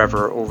with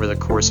Trevor over the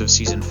course of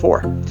season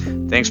 4.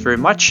 Thanks very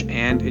much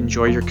and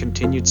enjoy your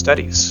continued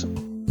studies.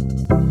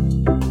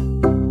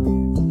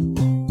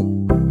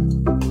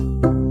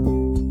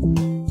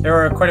 There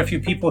are quite a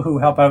few people who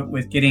help out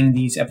with getting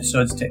these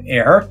episodes to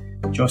air.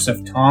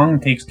 Joseph Tong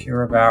takes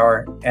care of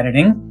our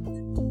editing.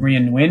 Maria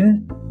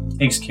Nguyen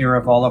takes care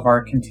of all of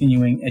our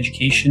continuing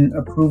education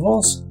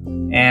approvals.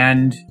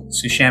 And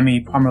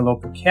Sushami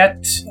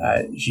Pomerlo-Paquette,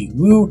 Ji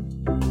Wu,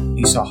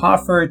 Lisa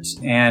Hoffert,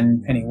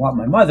 and Penny Watt,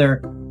 my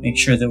mother, make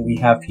sure that we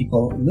have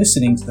people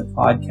listening to the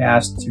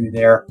podcast through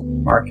their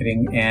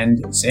marketing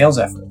and sales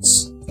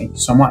efforts. Thank you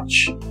so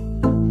much.